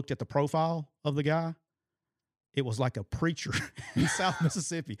I looked at the profile of the guy, it was like a preacher in South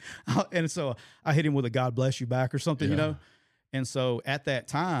Mississippi. And so I hit him with a God bless you back or something, And so at that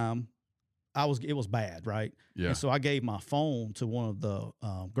time, it was bad, right? Yeah. And so I gave my phone to one of the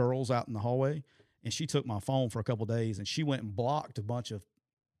girls out in the hallway, and she took my phone for a couple of days, and she went and blocked a bunch of,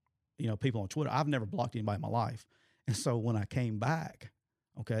 people on Twitter. I've never blocked anybody in my life. And so when I came back,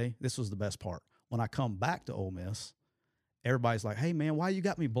 okay, this was the best part. When I come back to Ole Miss, everybody's like, hey, man, why you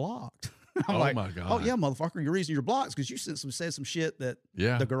got me blocked? I'm like, my God. Oh, yeah, motherfucker. Your reason you're blocked is because you said some shit that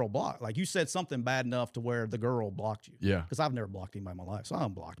the girl blocked. You said something bad enough to where the girl blocked you. Yeah. Because I've never blocked anybody in my life, so I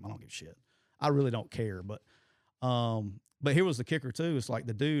don't block them. I don't give a shit. I really don't care. But here was the kicker, too. It's like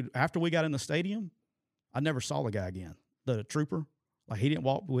the dude, after we got in the stadium, I never saw the guy again. The trooper, he didn't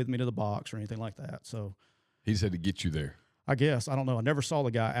walk with me to the box or anything like that. So he just had to get you there. I guess. I don't know. I never saw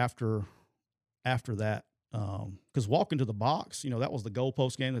the guy after that. Because walking to the box, that was the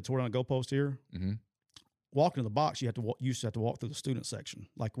goalpost game that tore down the goalpost here. Mm-hmm. Walking to the box, you used to have to walk through the student section,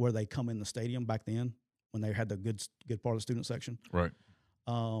 where they come in the stadium back then when they had the good part of the student section. Right.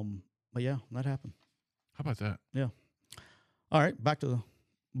 But yeah, that happened. How about that? Yeah. All right,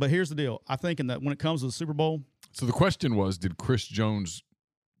 but here's the deal. I think that when it comes to the Super Bowl. So the question was, did Chris Jones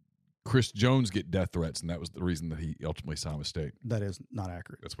get death threats, and that was the reason that he ultimately signed with State? That is not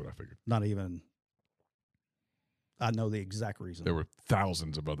accurate. That's what I figured. Not even. I know the exact reason. There were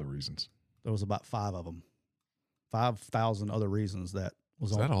thousands of other reasons. There was about 5 of them. 5,000 other reasons that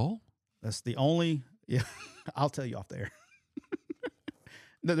was. Is that all? That's the only. Yeah, I'll tell you off there.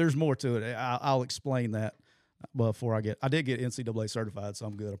 There's more to it. I'll explain that before I did get NCAA certified, so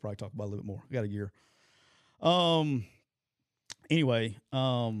I'm good. I'll probably talk about it a little bit more. I got a year. Anyway,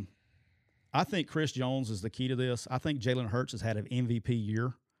 I think Chris Jones is the key to this. I think Jalen Hurts has had an MVP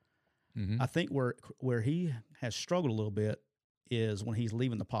year. I think where he has struggled a little bit is when he's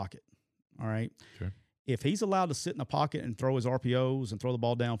leaving the pocket. All right. Sure. If he's allowed to sit in the pocket and throw his RPOs and throw the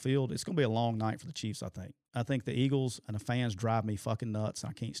ball downfield, it's going to be a long night for the Chiefs, I think. I think the Eagles and the fans drive me fucking nuts.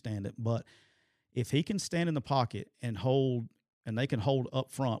 I can't stand it. But if he can stand in the pocket and hold, and they can hold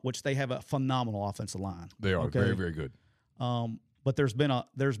up front, which they have a phenomenal offensive line. They are very, very good. But there's been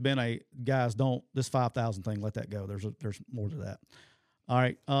a guys, don't this 5,000 thing, let that go. There's more to that. All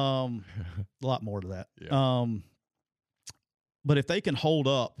right, a lot more to that. Yeah. But if they can hold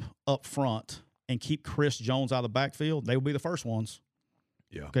up front and keep Chris Jones out of the backfield, they will be the first ones.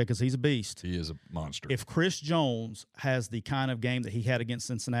 Yeah. Okay, because he's a beast. He is a monster. If Chris Jones has the kind of game that he had against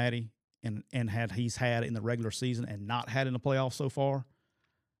Cincinnati and he's had in the regular season and not had in the playoffs so far,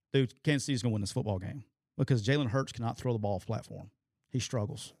 dude, Kansas City's going to win this football game because Jalen Hurts cannot throw the ball off platform. He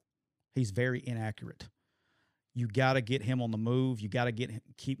struggles. He's very inaccurate. You got to get him on the move. You got to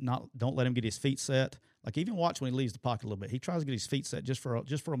don't let him get his feet set. Like, even watch when he leaves the pocket a little bit. He tries to get his feet set just for a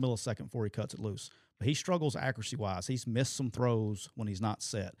millisecond before he cuts it loose. But he struggles accuracy-wise. He's missed some throws when he's not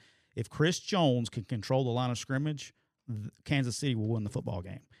set. If Chris Jones can control the line of scrimmage, Kansas City will win the football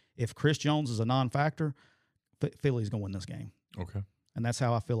game. If Chris Jones is a non-factor, Philly's going to win this game. Okay. And that's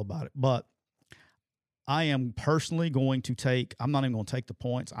how I feel about it. But I am personally going to take – I'm not even going to take the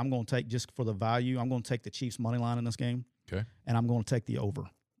points. I'm going to take, just for the value, I'm going to take the Chiefs' money line in this game. Okay. And I'm going to take the over.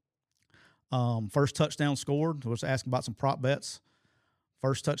 First touchdown scored. I was asking about some prop bets.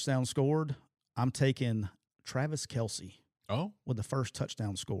 First touchdown scored. I'm taking Travis Kelce. Oh? With the first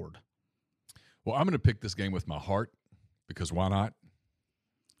touchdown scored. Well, I'm going to pick this game with my heart because why not?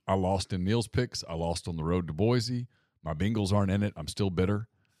 I lost in Neil's picks. I lost on the road to Boise. My Bengals aren't in it. I'm still bitter.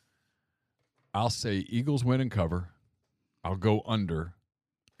 I'll say Eagles win and cover. I'll go under.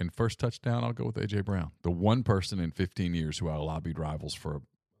 And first touchdown, I'll go with A.J. Brown. The one person in 15 years who I lobbied rivals for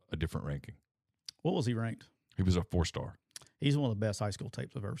a different ranking. What was he ranked? He was a 4-star. He's one of the best high school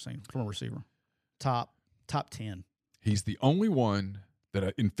tapes I've ever seen from a receiver. Top 10. He's the only one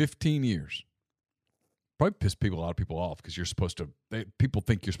that in 15 years probably pissed a lot of people off because you're supposed to. People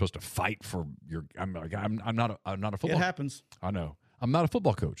think you're supposed to fight for your. I'm not a football. It happens. I know. I'm not a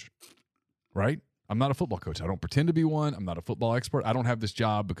football coach, right? I'm not a football coach. I don't pretend to be one. I'm not a football expert. I don't have this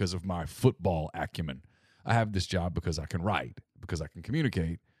job because of my football acumen. I have this job because I can write, because I can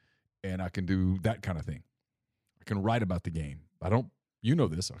communicate, and I can do that kind of thing. I can write about the game. I don't. You know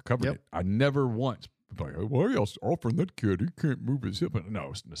this. I covered it. I never once. Like, why are y'all offering that kid? He can't move his hip.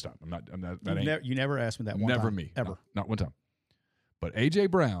 No, stop. I'm not. You never asked me that one time. Never me. Ever. Not one time. But A.J.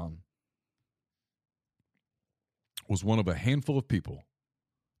 Brown was one of a handful of people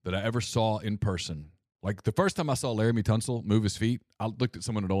that I ever saw in person. Like, the first time I saw Laramie Tunsil move his feet, I looked at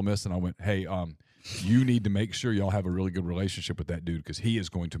someone at Ole Miss and I went, hey, you need to make sure y'all have a really good relationship with that dude because he is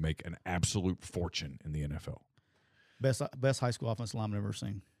going to make an absolute fortune in the NFL. Best high school offensive lineman I've ever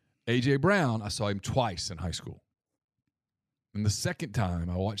seen. A.J. Brown, I saw him twice in high school. And the second time,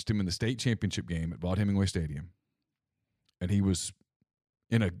 I watched him in the state championship game at Vaught-Hemingway Stadium. And he was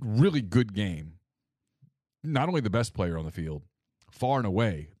in a really good game. Not only the best player on the field, far and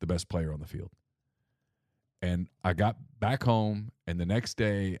away the best player on the field. And I got back home, and the next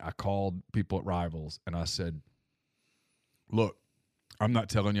day I called people at Rivals, and I said, look, I'm not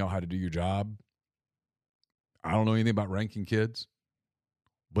telling y'all how to do your job. I don't know anything about ranking kids.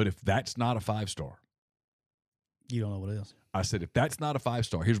 But if that's not a 5-star. You don't know what it is. I said, if that's not a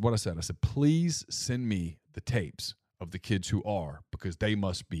 5-star, here's what I said. I said, please send me the tapes of the kids who are, because they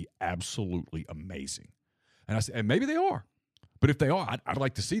must be absolutely amazing. And I said, and maybe they are. But if they are, I'd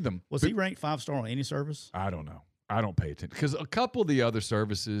like to see them. Was he ranked 5-star on any service? I don't know. I don't pay attention. Because a couple of the other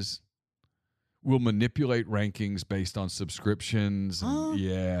services will manipulate rankings based on subscriptions. And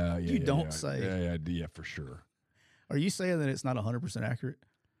You don't say. Yeah, for sure. Are you saying that it's not 100% accurate?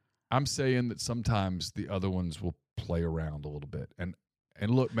 I'm saying that sometimes the other ones will play around a little bit. And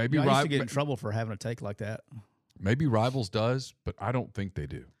look, maybe I used to get in trouble for having a take like that. Maybe Rivals does, but I don't think they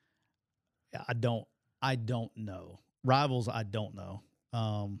do. Yeah, I don't know. Rivals, I don't know.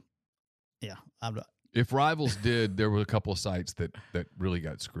 If Rivals did, there were a couple of sites that really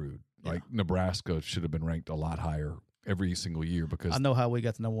got screwed. Yeah. Like Nebraska should have been ranked a lot higher every single year because I know how we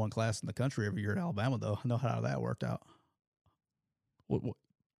got the number one class in the country every year at Alabama, though. I know how that worked out.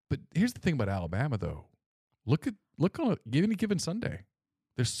 But here's the thing about Alabama, though. Look on any given Sunday.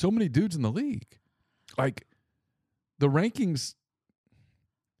 There's so many dudes in the league. Like, the rankings.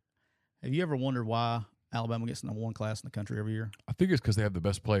 Have you ever wondered why Alabama gets the number one class in the country every year? I think it's because they have the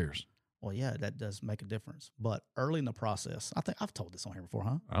best players. Well, yeah, that does make a difference. But early in the process, I think I've told this on here before,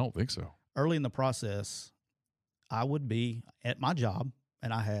 huh? I don't think so. Early in the process, I would be at my job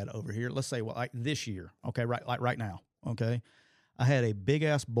and I had over here, let's say, well, like this year, okay, right now, okay, I had a big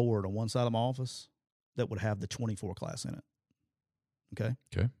ass board on one side of my office that would have the 24 class in it. Okay.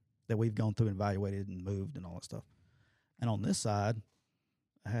 Okay. That we've gone through and evaluated and moved and all that stuff. And on this side,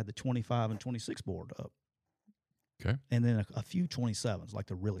 I had the 25 and 26 board up. Okay. And then a few 27s, like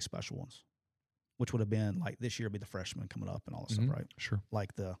the really special ones, which would have been like this year, be the freshmen coming up and all that stuff, right? Sure.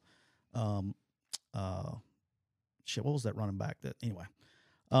 Like the, what was that running back that, anyway?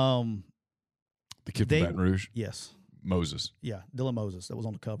 The kid from Baton Rouge? Yes. Moses. Yeah. Dylan Moses. That was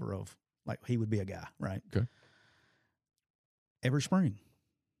on the cover of, like, he would be a guy, right? Okay. Every spring,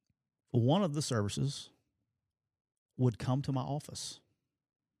 one of the services would come to my office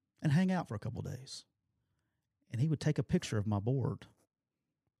and hang out for a couple of days. And he would take a picture of my board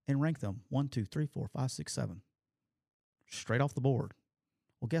and rank them 1, 2, 3, 4, 5, 6, 7, straight off the board.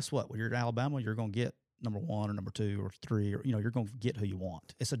 Well, guess what? When you're in Alabama, you're going to get number 1 or number 2 or 3, or, you're going to get who you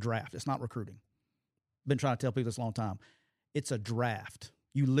want. It's a draft. It's not recruiting. Been trying to tell people this a long time. It's a draft.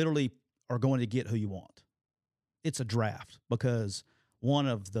 You literally are going to get who you want. It's a draft because one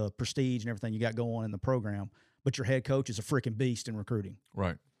of the prestige and everything you got going on in the program, but your head coach is a freaking beast in recruiting.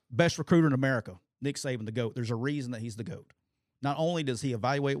 Right. Best recruiter in America, Nick Saban, the GOAT. There's a reason that he's the GOAT. Not only does he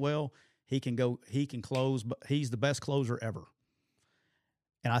evaluate well, he can close, but he's the best closer ever.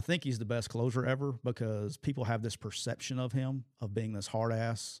 And I think he's the best closer ever because people have this perception of him, of being this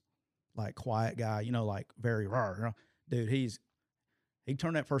hard-ass, like, quiet guy, like, very raw. Dude, he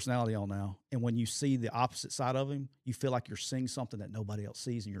turned that personality on now. And when you see the opposite side of him, you feel like you're seeing something that nobody else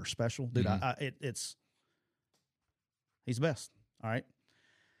sees and you're special. Dude, he's the best, all right?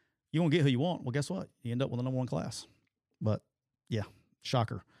 You won't get who you want. Well, guess what? You end up with the number 1 class. But, yeah,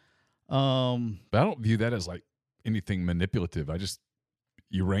 shocker. But I don't view that as, like, anything manipulative.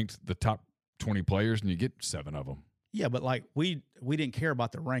 You ranked the top 20 players and you get 7 of them. Yeah, but, like, we didn't care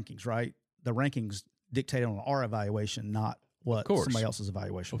about the rankings, right? The rankings dictated on our evaluation, not what somebody else's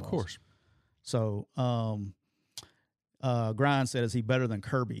evaluation was. Of course. So, Grind said, is he better than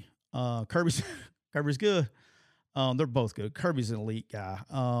Kirby? Kirby's good. They're both good. Kirby's an elite guy.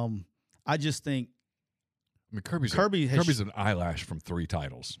 I just think Kirby's an eyelash from 3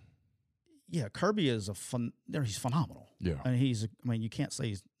 titles. Yeah, Kirby is he's phenomenal. Yeah. And you can't say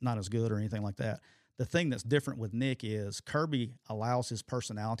he's not as good or anything like that. The thing that's different with Nick is Kirby allows his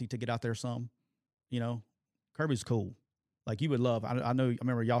personality to get out there some. Kirby's cool. Like, you would love, I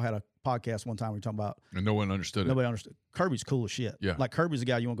remember y'all had a podcast one time where you were talking about. And no one understood it. Nobody understood. Kirby's cool as shit. Yeah. Like, Kirby's a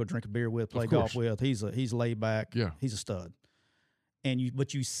guy you want to go drink a beer with, play golf with. He's laid back. Yeah. He's a stud.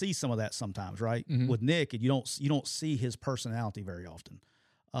 But you see some of that sometimes, right? Mm-hmm. With Nick, you don't see his personality very often.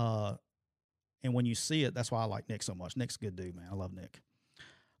 And when you see it, that's why I like Nick so much. Nick's a good dude, man. I love Nick.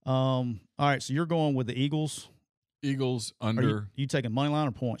 All right, so you're going with the Eagles. Eagles under. You taking money line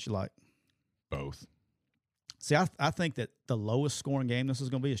or points you like? Both. See, I think that the lowest scoring game this is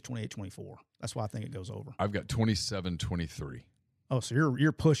going to be is 28-24. That's why I think it goes over. I've got 27-23. Oh, so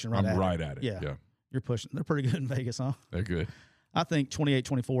you're pushing right at it. I'm right at it. Yeah. You're pushing. They're pretty good in Vegas, huh? They're good. I think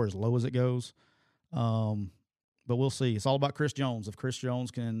 28-24 is low as it goes. But we'll see. It's all about Chris Jones. If Chris Jones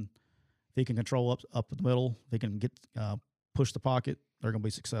if he can control up the middle, if he can get push the pocket, they're going to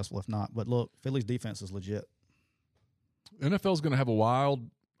be successful. If not, but look, Philly's defense is legit. NFL's going to have a wild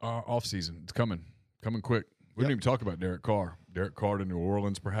offseason. It's coming quick. We didn't even talk about Derek Carr. Derek Carr to New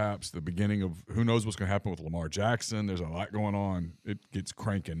Orleans, perhaps, the beginning of who knows what's going to happen with Lamar Jackson. There's a lot going on. It gets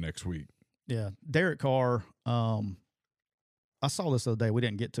cranking next week. Yeah, Derek Carr, I saw this the other day. We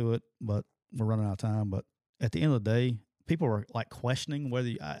didn't get to it, but we're running out of time. But at the end of the day, people are like questioning whether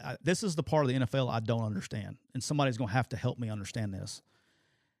this is the part of the NFL I don't understand, and somebody's going to have to help me understand this.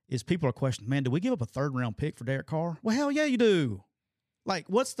 Is people are questioning, man, do we give up a 3rd-round pick for Derek Carr? Well, hell yeah, you do. Like,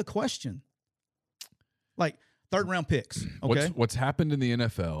 what's the question? Like, 3rd-round picks. Okay. What's happened in the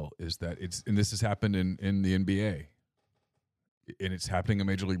NFL is that and this has happened in the NBA, and it's happening in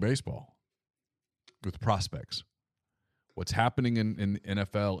Major League Baseball with prospects. What's happening in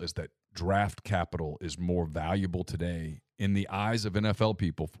NFL is that draft capital is more valuable today in the eyes of NFL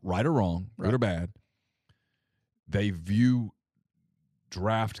people, right or wrong, good or bad. They view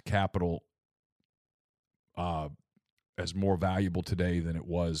draft capital as more valuable today than it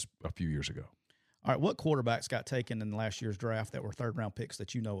was a few years ago. All right, what quarterbacks got taken in last year's draft that were 3rd-round picks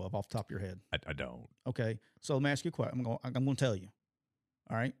that you know of off the top of your head? I don't. Okay, so let me ask you a question. I'm going to tell you.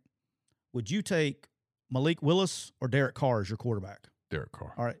 All right, would you take Malik Willis or Derek Carr as your quarterback? Derek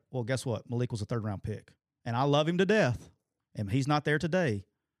Carr. All right, well, guess what? Malik was a 3rd-round pick, and I love him to death, and he's not there today.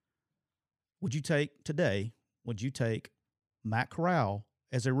 Would you take Matt Corral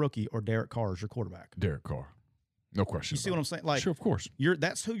as a rookie or Derek Carr as your quarterback? Derek Carr. No question. You see what I'm saying? Like, sure, of course.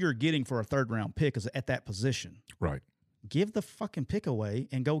 That's who you're getting for a third-round pick is at that position. Right. Give the fucking pick away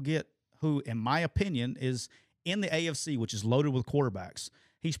and go get who, in my opinion, is in the AFC, which is loaded with quarterbacks.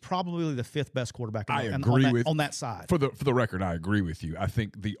 He's probably the fifth best quarterback on that side. For the record, I agree with you. I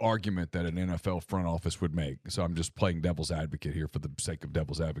think the argument that an NFL front office would make, so I'm just playing devil's advocate here for the sake of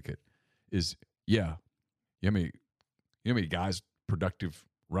devil's advocate, is, you know how many guys, productive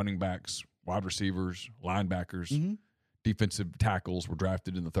running backs, wide receivers, linebackers, defensive tackles were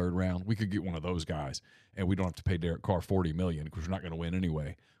drafted in the third round. We could get one of those guys, and we don't have to pay Derek Carr $40 million because we're not going to win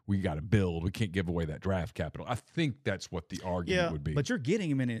anyway. We got to build. We can't give away that draft capital. I think that's what the argument would be. But you're getting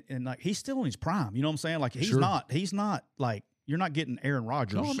him in like he's still in his prime. You know what I'm saying? Like he's not like you're not getting Aaron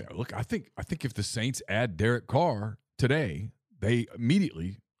Rodgers. No, man, look, I think if the Saints add Derek Carr today, they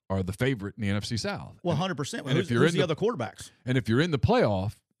immediately are the favorite in the NFC South. Well, 100%. And if you're in the other quarterbacks, and if you're in the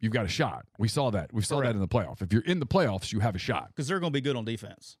playoff, you've got a shot. We saw that. We saw that in the playoff. If you're in the playoffs, you have a shot because they're going to be good on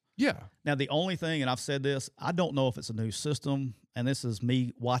defense. Yeah. Now, the only thing, and I've said this, I don't know if it's a new system, and this is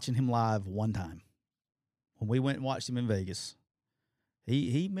me watching him live one time. When we went and watched him in Vegas,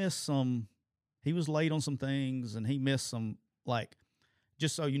 he missed some – he was late on some things, and he missed some – like,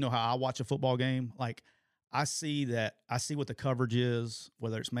 just so you know how I watch a football game, like, I see what the coverage is,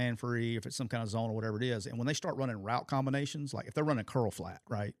 whether it's man-free, if it's some kind of zone or whatever it is, and when they start running route combinations, like if they're running curl flat,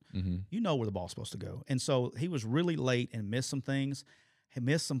 right, you know where the ball's supposed to go. And so he was really late and missed some things. He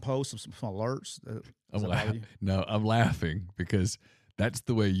missed some posts, some alerts. I'm laughing because that's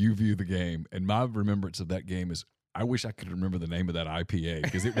the way you view the game. And my remembrance of that game is I wish I could remember the name of that IPA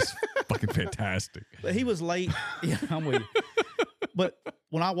because it was fucking fantastic. But he was late. Yeah, I'm with you. But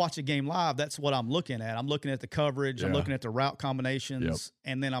when I watch a game live, that's what I'm looking at. I'm looking at the coverage. Yeah. I'm looking at the route combinations.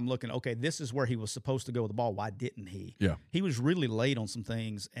 Yep. And then I'm looking, okay, this is where he was supposed to go with the ball. Why didn't he? Yeah. He was really late on some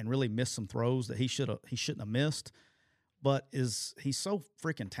things and really missed some throws that he shouldn't have missed. But he's so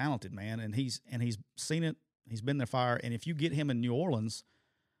freaking talented, man, and he's seen it. He's been there fire, and if you get him in New Orleans,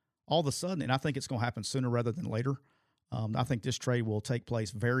 all of a sudden, and I think it's going to happen sooner rather than later. I think this trade will take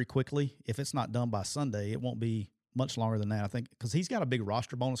place very quickly. If it's not done by Sunday, it won't be much longer than that. I think because he's got a big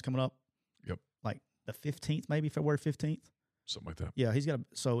roster bonus coming up. Yep, like the 15th, maybe February 15th, something like that. Yeah,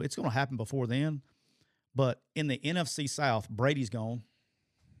 so it's going to happen before then. But in the NFC South, Brady's gone.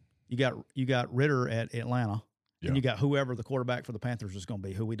 You got Ritter at Atlanta. Yeah. And you got whoever the quarterback for the Panthers is going to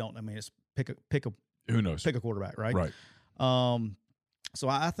be, who we don't. I mean, it's pick a who knows, pick a quarterback, right? Right. So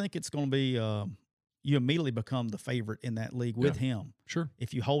I think it's going to be you immediately become the favorite in that league with him. Sure.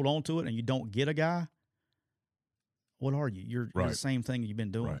 If you hold on to it and you don't get a guy, what are you? You're the same thing you've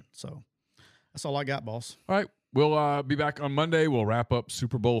been doing. Right. So that's all I got, boss. All right, we'll be back on Monday. We'll wrap up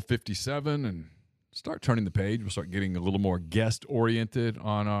Super Bowl 57 and start turning the page. We'll start getting a little more guest-oriented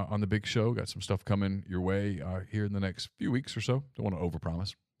on the big show. Got some stuff coming your way here in the next few weeks or so. Don't want to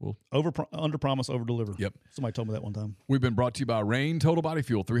overpromise. We'll under-promise, over-deliver. Yep. Somebody told me that one time. We've been brought to you by Reign Total Body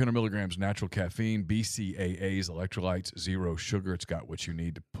Fuel, 300 milligrams natural caffeine, BCAAs, electrolytes, zero sugar. It's got what you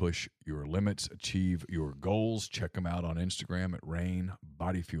need to push your limits, achieve your goals. Check them out on Instagram at Reign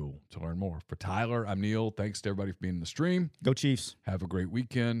Body Fuel to learn more. For Tyler, I'm Neil. Thanks to everybody for being in the stream. Go Chiefs. Have a great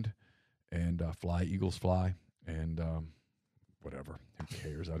weekend. And fly, Eagles, fly. And whatever. Who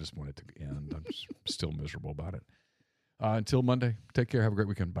cares? I just want it to end. I'm still miserable about it. Until Monday, take care. Have a great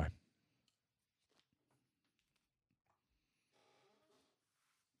weekend. Bye.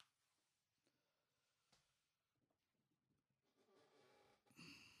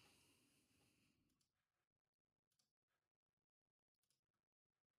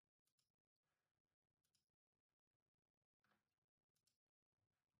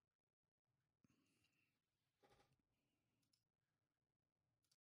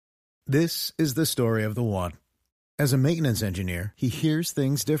 This is the story of the one. As a maintenance engineer, he hears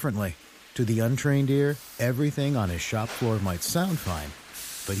things differently. To the untrained ear, everything on his shop floor might sound fine,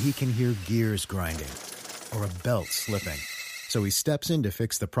 but he can hear gears grinding or a belt slipping. So he steps in to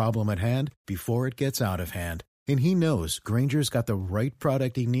fix the problem at hand before it gets out of hand. And he knows Grainger's got the right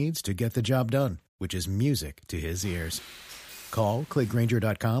product he needs to get the job done, which is music to his ears. Call, click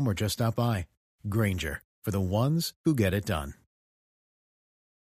Grainger.com, or just stop by. Grainger, for the ones who get it done.